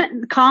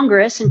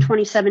 Congress in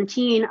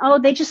 2017,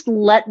 they just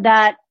let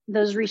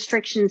those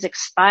restrictions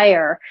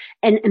expire.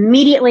 And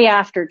immediately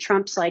after,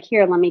 Trump's like,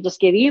 here, let me just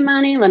give you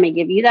money. Let me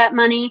give you that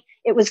money.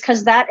 It was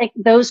because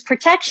those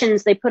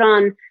protections they put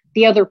on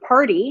the other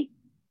party.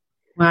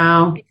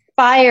 Wow.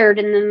 Expired.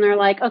 And then they're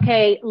like,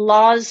 okay,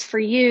 laws for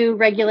you,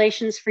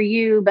 regulations for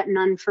you, but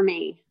none for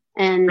me.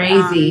 And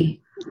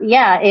crazy.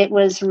 It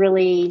was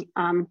really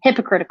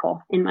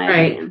hypocritical in my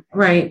opinion.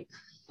 Right.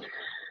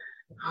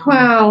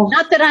 Wow.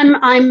 Not that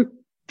I'm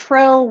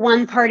pro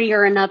one party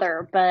or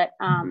another, but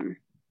I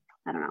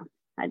don't know.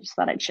 I just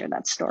thought I'd share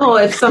that story. Oh,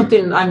 it's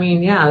something,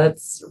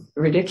 that's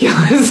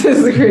ridiculous.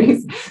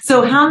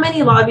 So how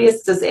many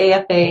lobbyists does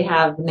AFA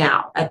have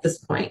now at this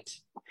point?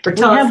 We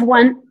have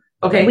one.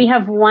 Okay. We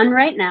have one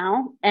right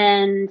now,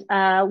 and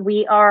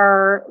we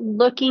are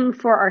looking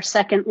for our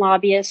second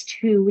lobbyist,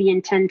 who we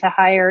intend to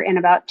hire in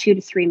about 2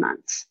 to 3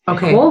 months.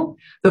 Okay. Cool.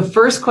 The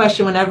first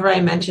question, whenever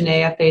I mention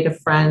AFA to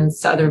friends,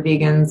 to other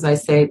vegans, I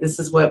say, this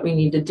is what we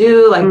need to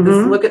do. Like,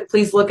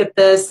 please look at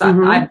this.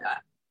 I'm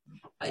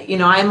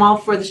all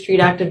for the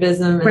street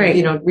activism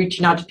and,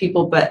 reaching out to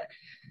people, but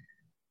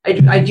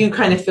I do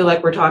kind of feel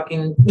like we're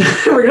talking,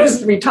 we're going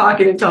to be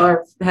talking until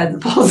our head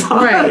falls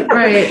off.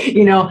 Right.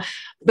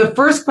 The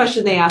first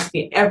question they ask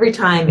me every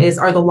time is,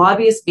 are the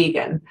lobbyists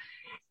vegan?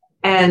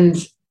 And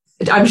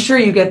I'm sure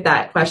you get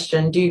that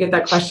question. Do you get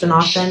that question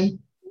often?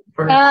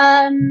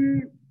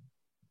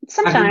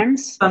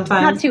 Sometimes.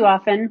 Not too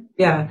often.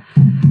 Yeah.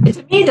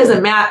 To me, it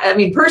doesn't matter.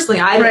 Personally,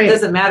 it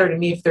doesn't matter to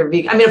me if they're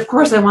vegan. Of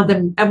course, I want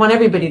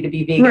everybody to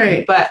be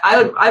vegan, but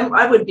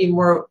I would be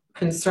more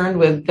concerned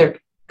with their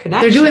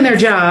connections. They're doing their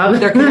job.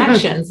 Their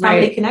connections. How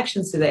many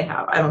connections do they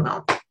have? I don't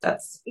know.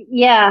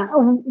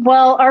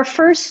 Well, our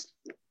first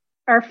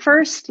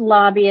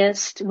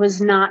lobbyist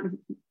was not.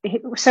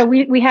 So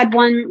we had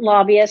one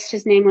lobbyist.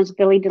 His name was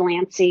Billy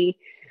Delancey,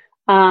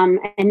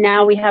 and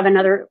now we have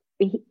another.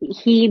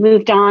 He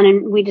moved on,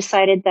 and we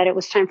decided that it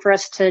was time for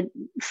us to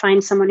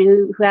find someone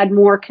who had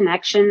more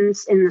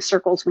connections in the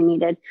circles we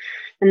needed.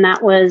 and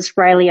that was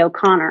Riley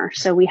O'Connor.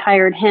 So we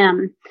hired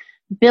him.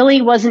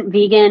 Billy wasn't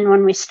vegan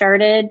when we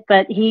started,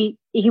 but he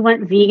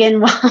went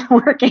vegan while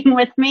working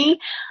with me,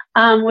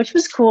 which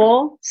was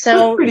cool.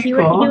 So he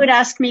would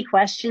ask me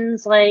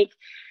questions like,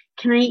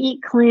 can I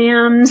eat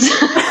clams?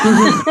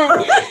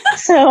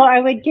 So I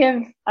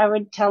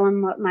would tell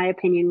him what my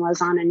opinion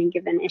was on any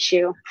given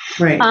issue.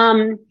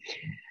 Right.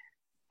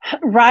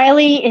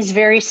 Riley is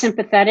very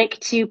sympathetic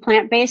to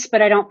plant-based,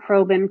 but I don't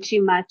probe him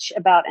too much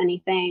about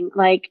anything.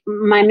 Like,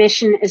 my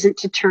mission isn't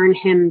to turn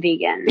him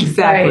vegan.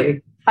 Exactly.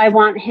 Right? I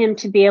want him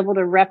to be able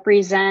to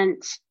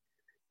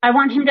I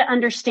want him to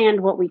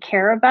understand what we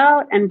care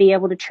about and be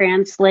able to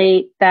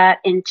translate that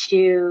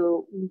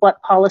into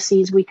what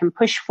policies we can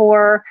push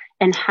for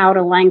and how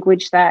to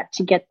language that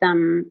to get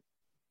them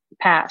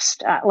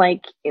passed.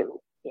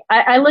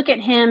 I look at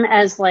him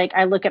as like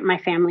I look at my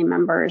family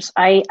members.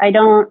 I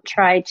don't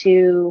try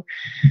to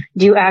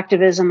do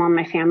activism on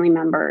my family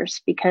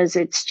members because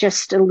it's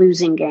just a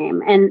losing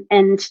game.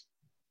 And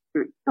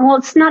well,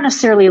 it's not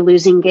necessarily a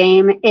losing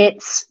game.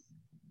 It's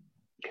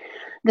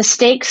the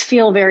stakes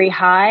feel very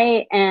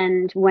high,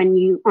 and when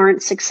you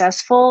aren't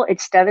successful,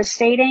 it's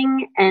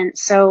devastating. And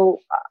so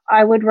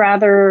I would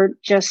rather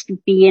just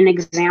be an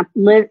example,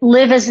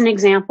 live as an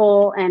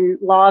example, and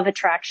law of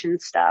attraction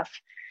stuff.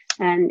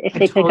 And if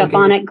they pick up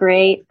on it,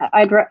 great.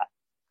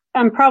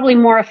 I'm probably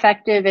more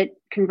effective at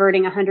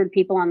converting 100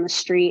 people on the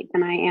street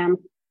than I am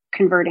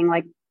converting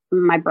like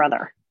my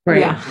brother. Right.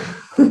 Yeah.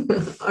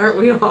 Aren't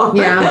we all?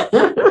 Yeah.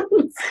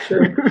 It's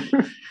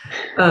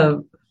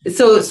true.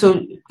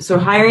 So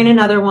hiring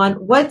another one,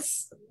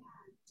 what's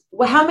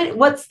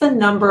the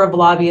number of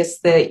lobbyists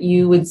that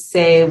you would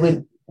say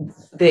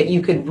that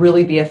you could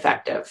really be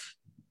effective?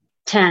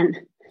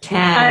 10.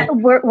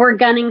 We're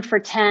gunning for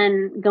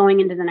 10 going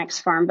into the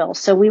next farm bill.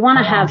 So we want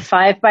to have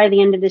 5 by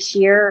the end of this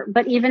year.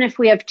 But even if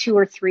we have 2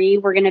 or 3,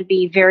 we're going to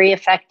be very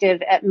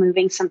effective at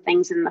moving some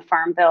things in the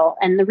farm bill.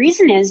 And the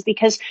reason is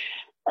because,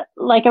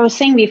 like I was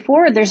saying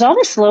before, there's all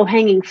this low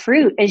hanging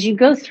fruit as you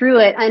go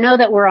through it. I know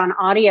that we're on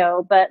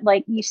audio, but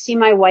like you see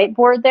my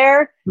whiteboard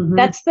there,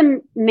 that's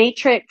the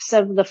matrix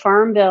of the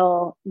farm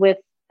bill with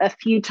a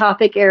few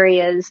topic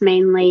areas,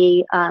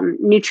 mainly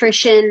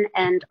nutrition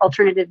and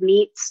alternative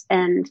meats,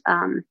 and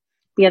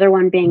the other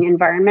one being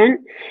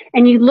environment.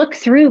 And you look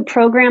through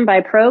program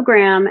by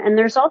program, and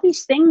there's all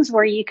these things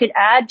where you could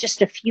add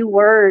just a few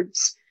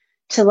words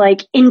to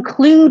like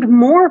include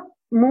more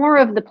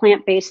of the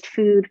plant-based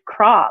food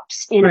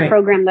crops in a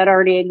program that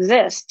already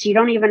exists. You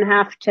don't even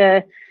have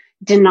to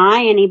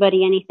deny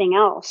anybody anything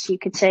else. You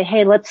could say,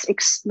 hey, let's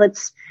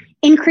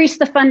increase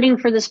the funding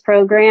for this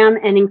program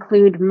and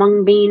include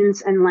mung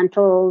beans and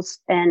lentils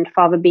and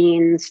fava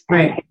beans and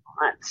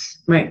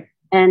hazelnuts. Right.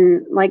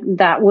 And like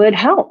that would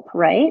help,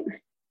 right?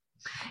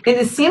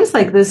 It seems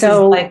like this is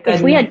like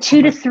if we had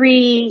 2 to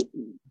 3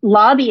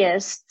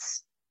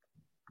 lobbyists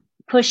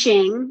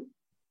pushing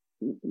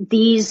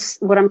these,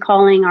 what I'm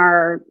calling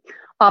our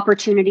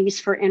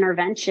opportunities for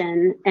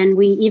intervention, and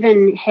we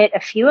even hit a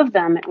few of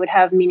them, it would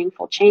have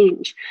meaningful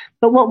change.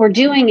 But what we're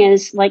doing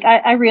is, like,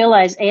 I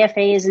realize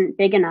AFA isn't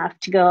big enough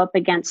to go up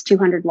against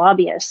 200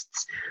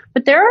 lobbyists,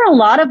 but there are a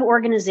lot of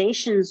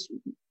organizations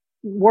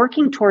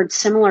working towards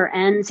similar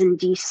ends in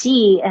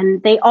DC,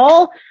 and they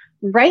all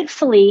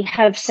rightfully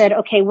have said,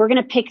 okay, we're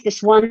going to pick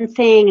this one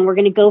thing and we're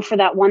going to go for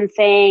that one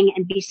thing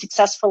and be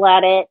successful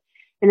at it.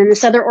 And then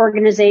this other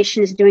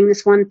organization is doing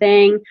this one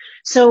thing.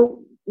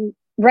 So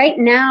right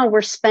now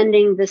we're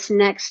spending this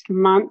next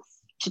month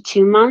to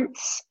 2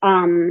 months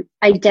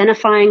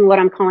identifying what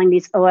I'm calling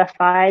these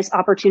OFIs,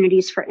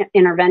 opportunities for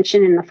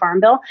intervention in the Farm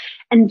Bill.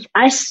 And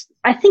I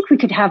think we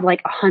could have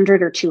like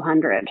 100 or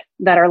 200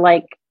 that are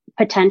like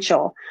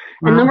potential.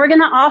 Wow. And then we're going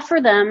to offer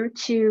them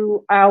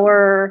to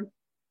our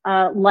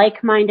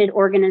like-minded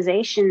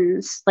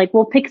organizations. Like,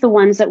 we'll pick the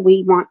ones that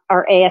we want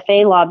our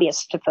AFA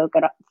lobbyists to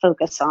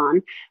focus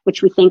on,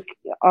 which we think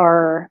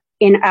are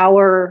in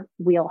our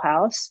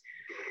wheelhouse.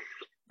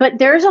 But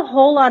there's a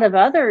whole lot of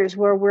others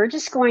where we're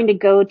just going to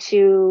go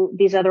to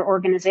these other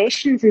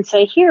organizations and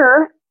say,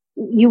 here,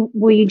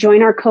 will you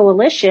join our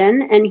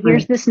coalition? And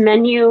here's this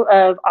menu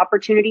of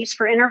opportunities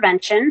for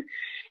intervention.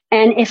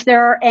 And if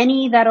there are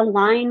any that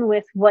align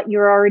with what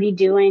you're already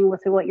doing,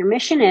 with what your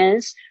mission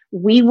is,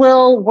 we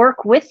will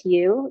work with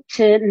you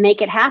to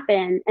make it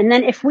happen. And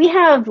then if we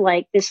have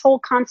like this whole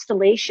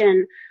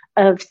constellation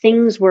of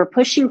things we're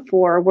pushing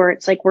for, where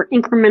it's like we're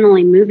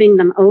incrementally moving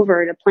them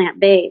over to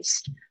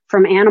plant-based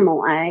from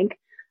animal ag,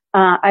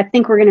 I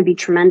think we're going to be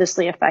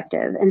tremendously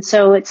effective. And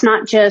so it's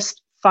not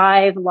just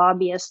 5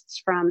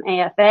 lobbyists from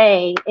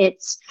AFA,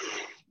 it's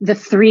the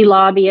 3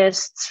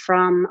 lobbyists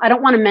from, I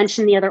don't want to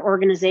mention the other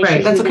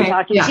organizations we've been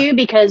talking to,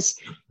 because,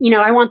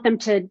 I want them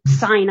to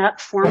sign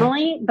up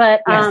formally,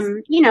 but,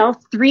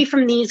 3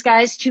 from these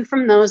guys, 2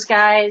 from those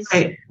guys,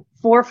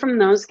 4 from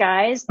those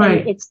guys,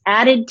 and it's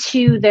added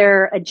to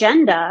their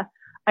agenda.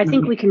 I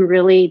think we can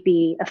really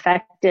be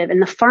effective.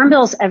 And the Farm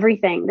Bill is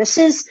everything. This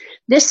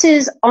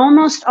is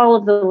almost all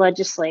of the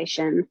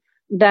legislation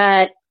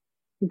that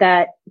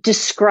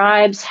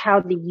describes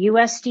how the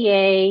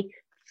USDA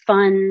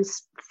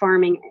funds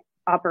farming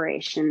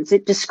operations.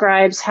 It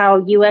describes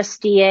how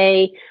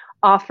USDA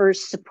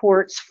offers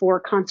supports for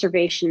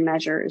conservation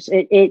measures.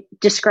 It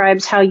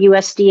describes how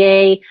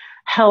USDA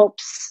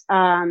helps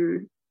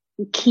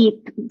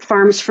keep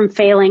farms from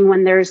failing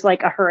when there's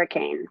like a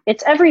hurricane.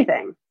 It's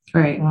everything.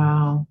 Right.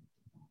 Wow.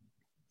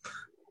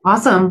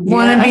 Awesome.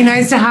 Well, it'd be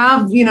nice to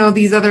have,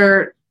 these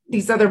other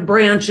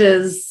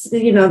branches,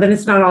 then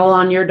it's not all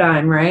on your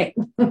dime, right?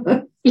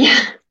 Yeah.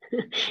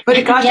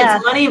 But gosh,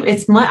 it's money.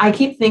 It's money. I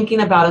keep thinking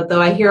about it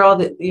though. I hear all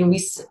that,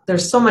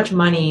 there's so much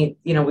money,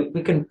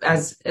 we can,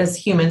 as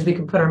humans, we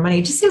can put our money.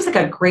 It just seems like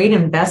a great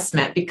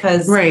investment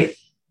because, right.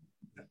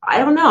 I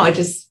don't know. I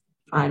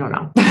don't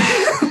know.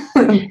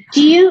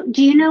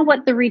 Do you know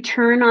what the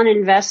return on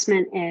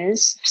investment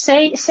is?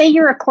 Say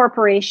you're a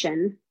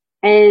corporation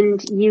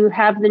and you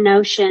have the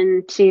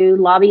notion to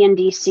lobby in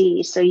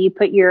DC. So you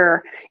put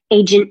your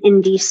agent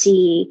in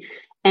DC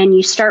and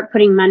you start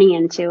putting money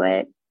into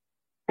it.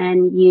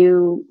 And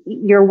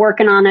you're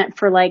working on it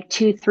for like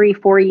 2, 3,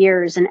 4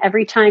 years. And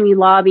every time you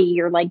lobby,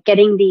 you're like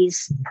getting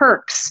these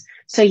perks.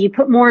 So you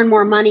put more and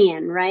more money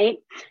in, right?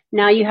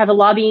 Now you have a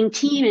lobbying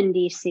team in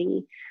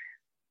DC.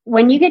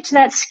 When you get to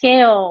that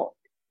scale,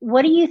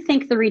 what do you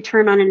think the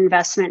return on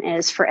investment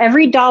is? For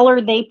every dollar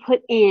they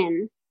put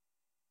in,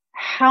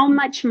 how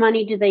much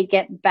money do they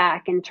get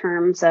back in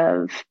terms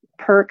of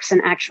perks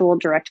and actual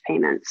direct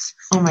payments?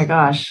 Oh my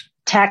gosh.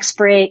 Tax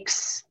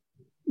breaks,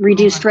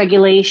 reduced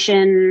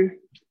regulation.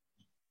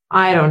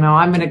 I don't know.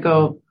 I'm going to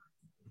go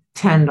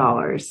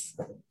 $10.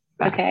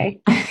 Okay.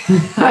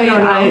 I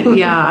don't know.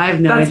 I have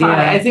no idea.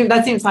 High.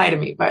 That seems high to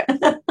me, but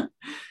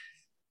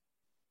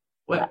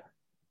what?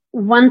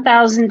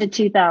 1,000 to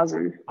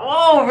 2,000.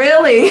 Oh,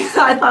 really?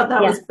 I thought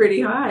that was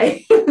pretty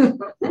high.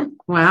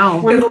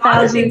 Wow.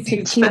 1,000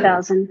 to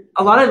 2,000.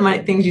 A lot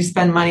of things you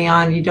spend money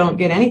on, you don't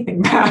get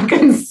anything back.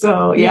 And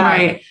so,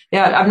 right.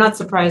 I'm not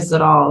surprised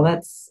at all.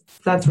 That's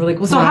really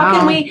cool. So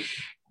how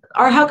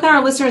can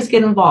our listeners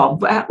get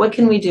involved? What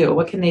can we do?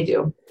 What can they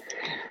do?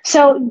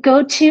 So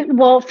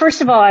first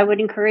of all, I would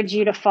encourage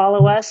you to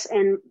follow us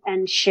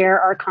and share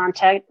our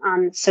content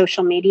on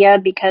social media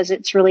because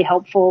it's really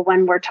helpful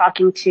when we're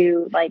talking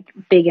to like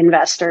big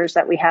investors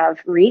that we have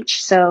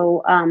reach.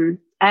 So,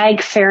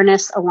 Ag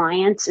Fairness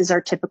Alliance is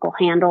our typical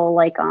handle,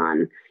 like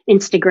on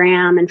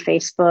Instagram and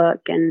Facebook,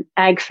 and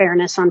Ag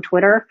Fairness on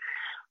Twitter.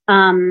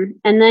 And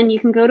then you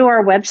can go to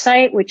our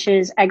website, which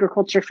is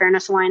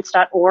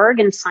agriculturefairnessalliance.org,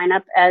 and sign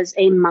up as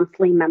a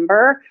monthly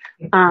member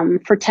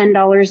for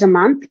 $10 a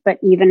month, but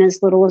even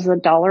as little as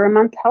 $1 a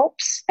month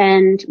helps.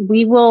 And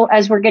we will,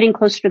 as we're getting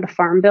closer to the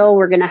Farm Bill,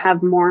 we're going to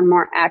have more and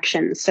more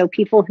actions. So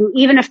people who,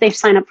 even if they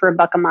sign up for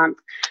 $1 a month,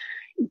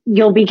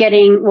 you'll be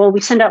getting, we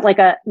send out like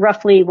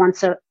roughly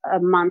once a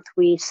month,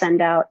 we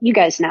send out, you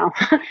guys know,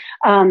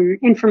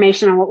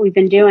 information on what we've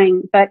been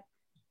doing. But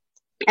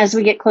as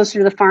we get closer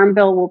to the Farm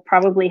Bill, we'll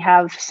probably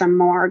have some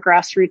more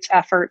grassroots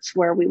efforts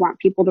where we want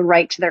people to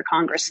write to their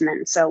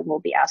congressmen. So we'll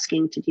be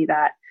asking to do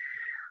that.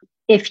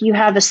 If you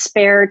have a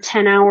spare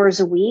 10 hours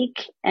a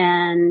week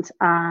and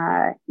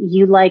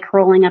you like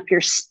rolling up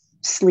your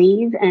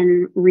sleeve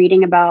and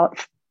reading about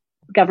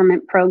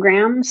government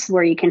programs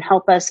where you can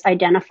help us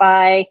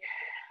identify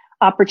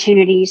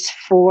opportunities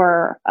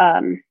for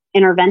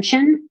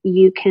intervention,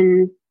 you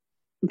can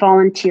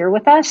volunteer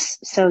with us.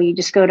 So you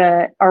just go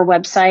to our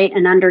website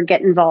and under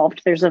Get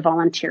Involved, there's a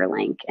volunteer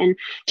link, and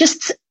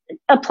just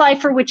apply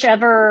for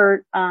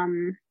whichever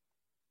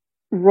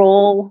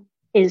role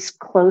is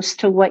close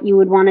to what you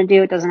would want to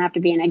do. It doesn't have to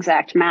be an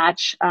exact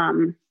match.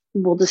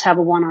 We'll just have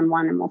a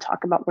one-on-one and we'll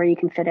talk about where you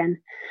can fit in.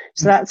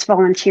 So that's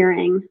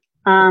volunteering.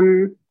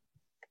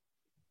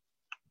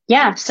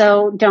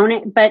 So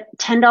donate, but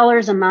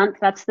 $10 a month,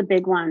 that's the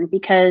big one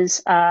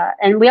because,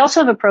 and we also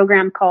have a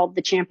program called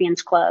the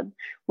Champions Club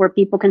where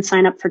people can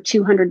sign up for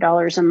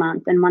 $200 a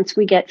month. And once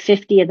we get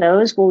 50 of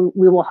those,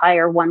 we will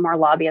hire one more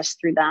lobbyist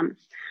through them.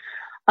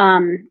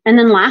 And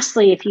then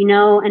lastly, if you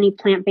know any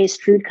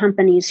plant-based food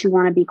companies who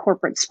want to be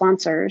corporate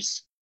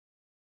sponsors,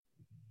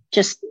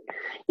 just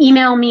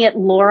email me at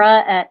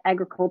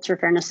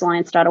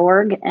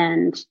laura@agriculturefairnessalliance.org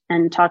and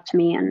talk to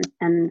me and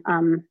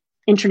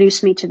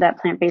introduce me to that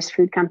plant-based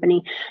food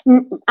company.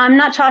 I'm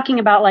not talking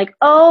about like,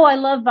 oh, I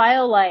love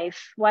BioLife.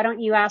 Why don't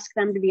you ask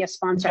them to be a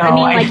sponsor? No,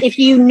 like if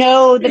you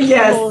know the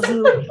people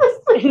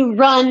who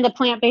run the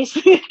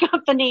plant-based food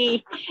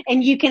company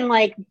and you can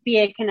like be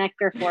a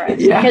connector for us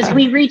because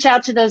we reach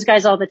out to those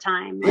guys all the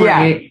time.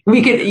 Right?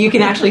 You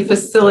can actually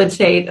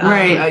facilitate.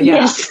 Right.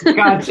 Yes.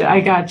 Gotcha.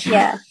 I gotcha.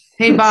 Yeah.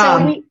 Hey,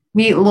 Bob,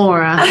 meet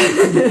Laura.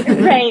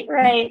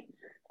 Right.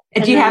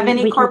 Do you have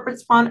any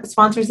corporate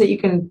sponsors that you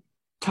can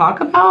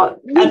talk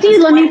about? We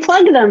do. Let me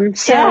plug them.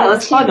 So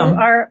let's plug them.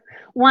 Our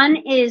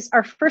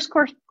first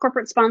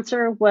corporate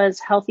sponsor was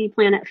Healthy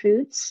Planet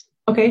Foods.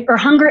 Okay. Or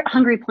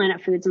Hungry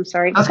Planet Foods. I'm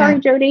sorry. Okay. Sorry,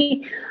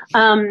 Jody.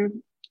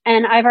 And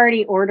I've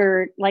already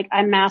ordered, like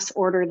I mass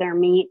order their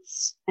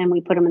meats and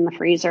we put them in the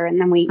freezer and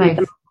then we eat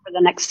them for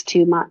the next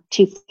 3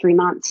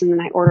 months and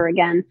then I order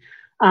again.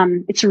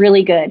 It's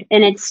really good.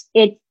 And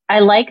I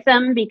like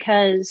them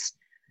because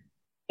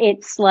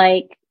it's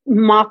like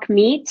mock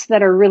meats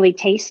that are really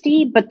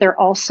tasty, but they're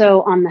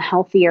also on the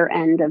healthier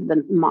end of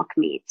the mock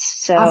meats.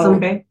 So awesome.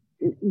 Okay.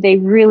 They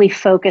really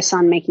focus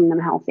on making them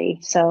healthy.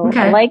 So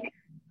I like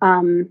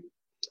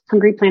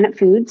Hungry Planet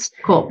Foods.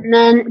 Cool. And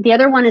then the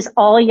other one is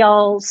All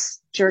Y'all's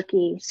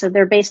Jerky. So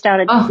they're based out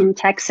in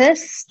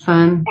Texas.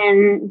 Fun.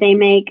 And they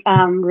make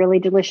really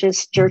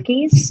delicious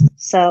jerkies.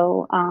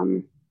 So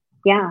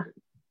yeah.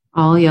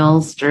 All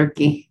Y'all's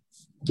Jerky.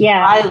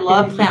 Yeah. I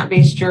love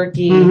plant-based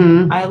jerky.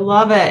 Mm-hmm. I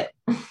love it.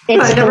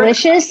 It's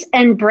delicious.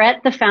 And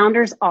Brett, the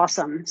founder's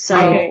awesome.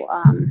 So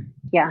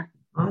yeah.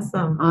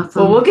 Awesome.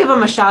 Well, we'll give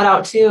them a shout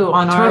out too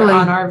on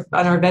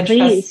our Veg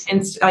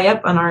Fest,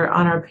 on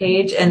our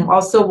page, and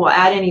also we'll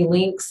add any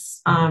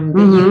links that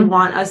you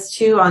want us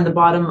to on the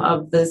bottom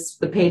of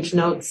the page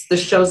notes, the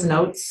show's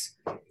notes.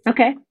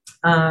 Okay.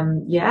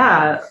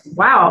 Yeah.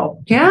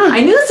 Wow. Yeah.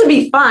 I knew this would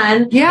be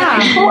fun.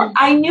 Yeah.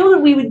 I knew that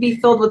we would be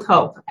filled with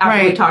hope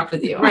after we talked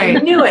with you. Right.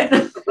 I knew it.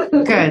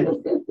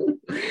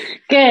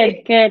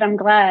 Good. I'm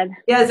glad.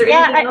 Yeah. Is there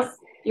anything else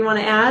you want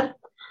to add?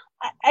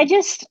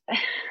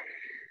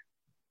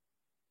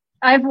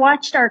 I've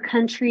watched our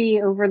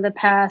country over the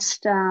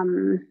past,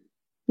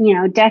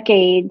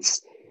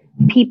 decades,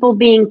 people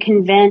being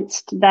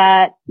convinced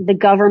that the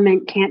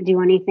government can't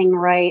do anything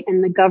right.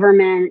 And the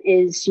government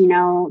is,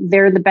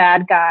 they're the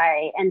bad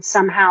guy. And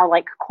somehow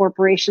like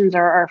corporations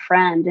are our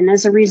friend. And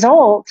as a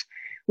result,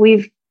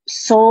 we've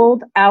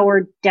sold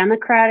our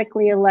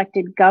democratically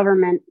elected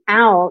government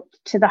out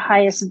to the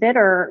highest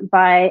bidder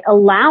by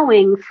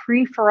allowing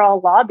free for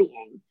all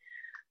lobbying.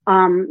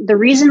 The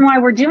reason why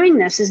we're doing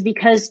this is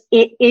because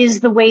it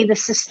is the way the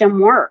system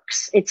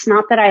works. It's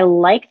not that I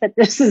like that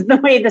this is the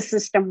way the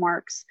system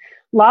works.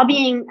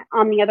 Lobbying,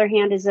 on the other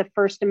hand, is a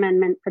First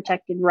Amendment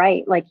protected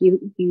right. Like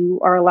you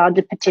are allowed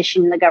to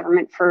petition the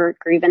government for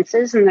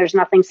grievances, and there's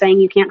nothing saying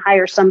you can't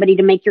hire somebody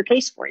to make your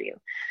case for you.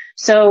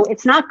 So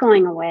it's not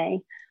going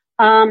away.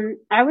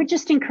 I would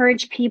just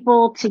encourage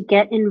people to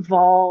get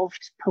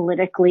involved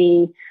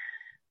politically,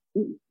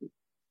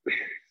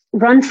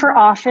 run for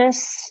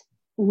office,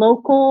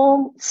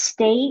 local,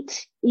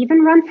 state,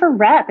 even run for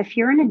rep. If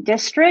you're in a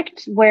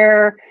district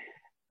where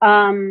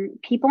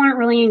people aren't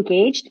really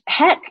engaged,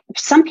 heck,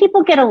 some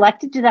people get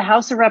elected to the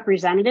House of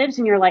Representatives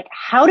and you're like,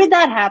 how did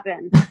that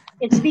happen?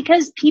 It's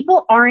because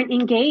people aren't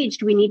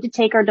engaged. We need to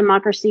take our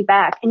democracy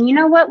back. And you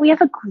know what? We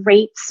have a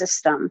great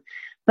system,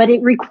 but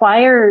it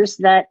requires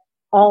that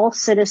all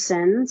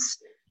citizens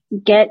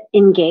get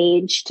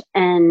engaged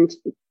and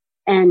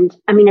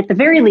I mean, at the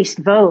very least,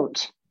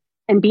 vote.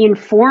 And be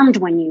informed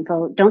when you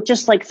vote. Don't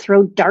just like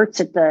throw darts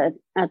at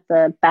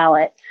the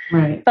ballot.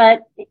 Right.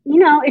 But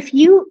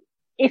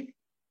if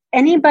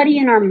anybody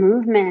in our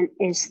movement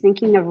is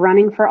thinking of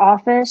running for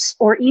office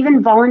or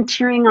even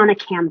volunteering on a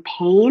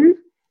campaign,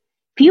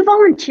 if you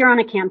volunteer on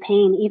a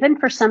campaign, even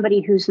for somebody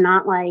who's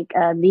not like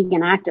a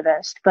vegan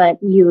activist, but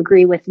you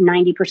agree with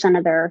 90%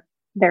 of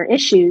their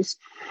issues,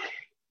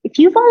 if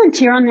you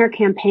volunteer on their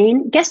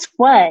campaign, guess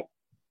what?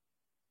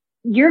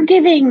 You're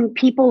giving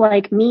people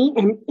like me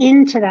an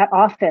into that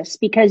office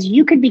because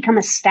you could become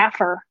a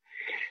staffer.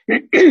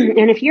 And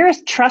if you're a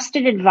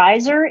trusted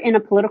advisor in a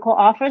political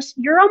office,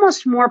 you're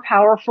almost more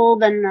powerful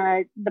than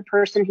the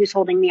person who's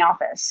holding the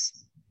office.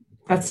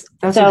 That's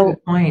a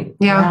good point.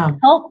 Yeah.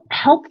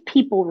 Help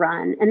people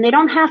run, and they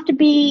don't have to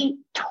be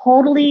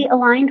totally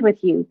aligned with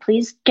you.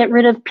 Please get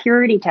rid of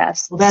purity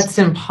tests. Well, that's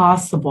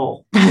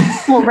impossible.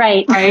 Well,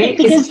 right.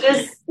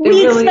 Because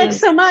we expect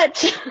so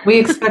much. We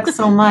expect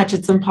so much.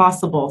 It's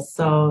impossible.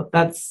 So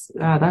that's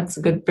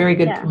a very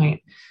good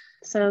point.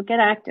 So get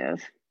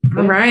active.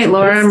 All right,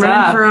 Laura, I'm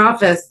running for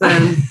office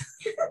then.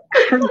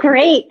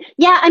 Great.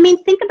 Yeah. I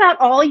mean, think about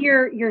all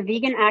your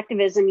vegan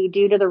activism you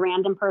do to the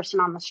random person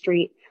on the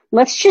street.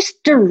 Let's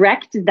just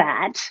direct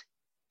that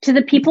to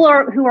the people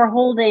who are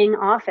holding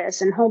office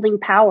and holding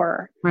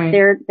power.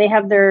 Right. They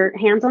have their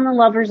hands on the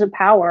levers of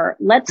power.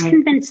 Let's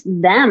convince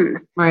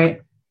them.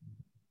 Right.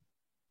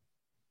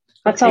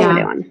 That's all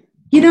we're doing.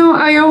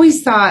 I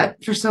always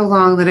thought for so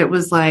long that it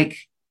was like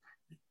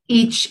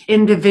each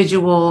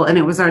individual, and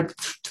it was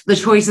the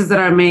choices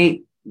that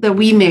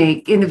we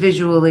make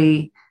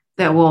individually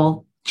that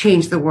will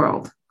change the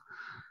world,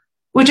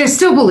 which I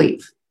still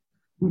believe.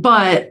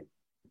 But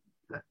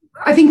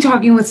I think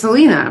talking with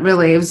Selena,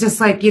 really, it was just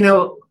like,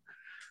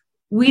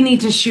 we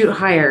need to shoot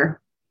higher.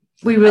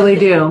 We really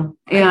do.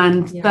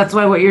 And that's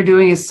why what you're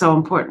doing is so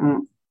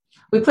important.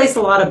 We place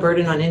a lot of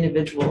burden on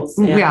individuals.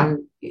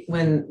 And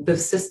when the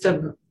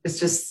system is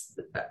just,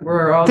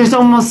 there's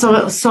almost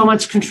so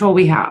much control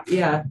we have.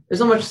 Yeah. There's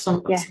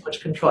so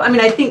much control. I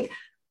mean, I think,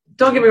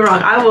 don't get me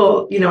wrong. I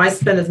will, I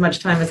spend as much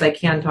time as I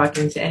can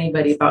talking to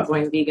anybody about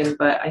going vegan,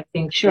 but I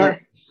think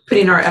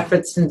putting our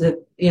efforts into,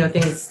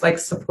 things like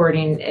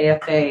supporting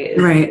AFA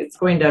it's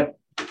going to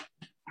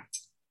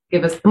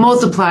give us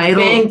multiply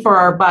bang for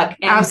our buck.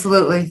 And,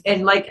 absolutely.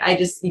 And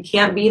you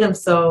can't beat them.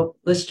 So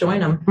let's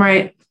join them.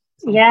 Right.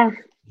 Yeah.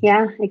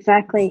 Yeah,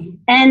 exactly.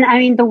 And I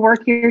mean, the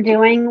work you're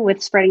doing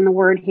with spreading the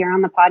word here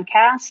on the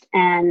podcast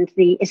and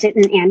is it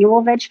an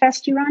annual Veg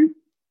Fest you run?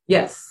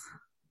 Yes.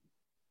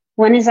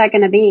 When is that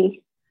going to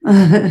be?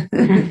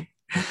 It's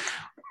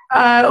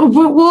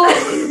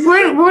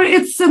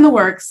in the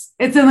works.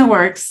 It's in the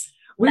works.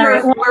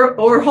 We're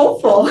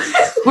hopeful.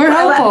 We're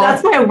hopeful.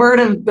 That's my word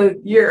of the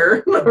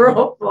year. We're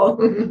hopeful.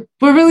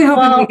 We're really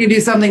hoping we can do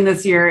something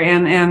this year,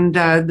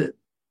 and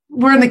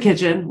we're in the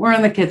kitchen. We're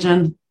in the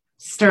kitchen,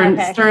 stirring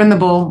the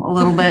bowl a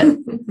little bit.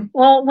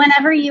 Well,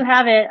 whenever you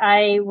have it,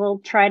 I will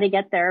try to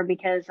get there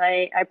because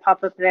I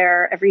pop up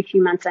there every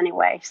few months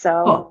anyway.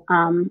 So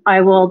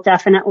I will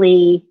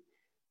definitely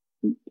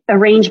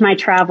arrange my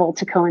travel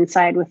to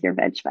coincide with your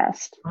Veg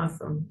Fest.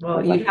 Awesome.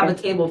 Well, you have a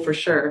table for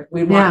sure.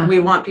 We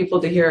want people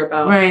to hear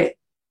about. Right.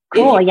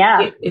 Cool.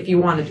 If you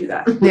want to do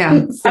that.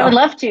 Yeah. I would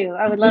love to.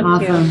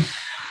 Awesome.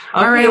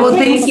 All right. Well,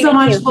 thanks so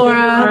much,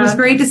 Laura. It was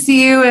great to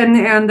see you,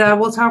 and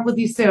we'll talk with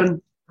you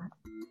soon.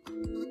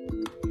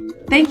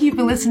 Thank you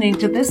for listening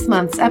to this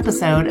month's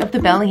episode of the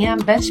Bellingham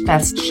Veg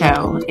Fest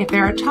show. If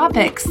there are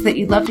topics that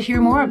you'd love to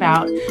hear more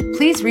about,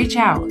 please reach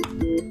out.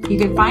 You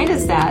can find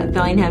us at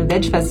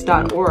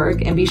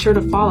BellinghamVegFest.org and be sure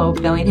to follow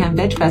Bellingham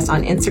Veg Fest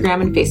on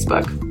Instagram and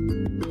Facebook.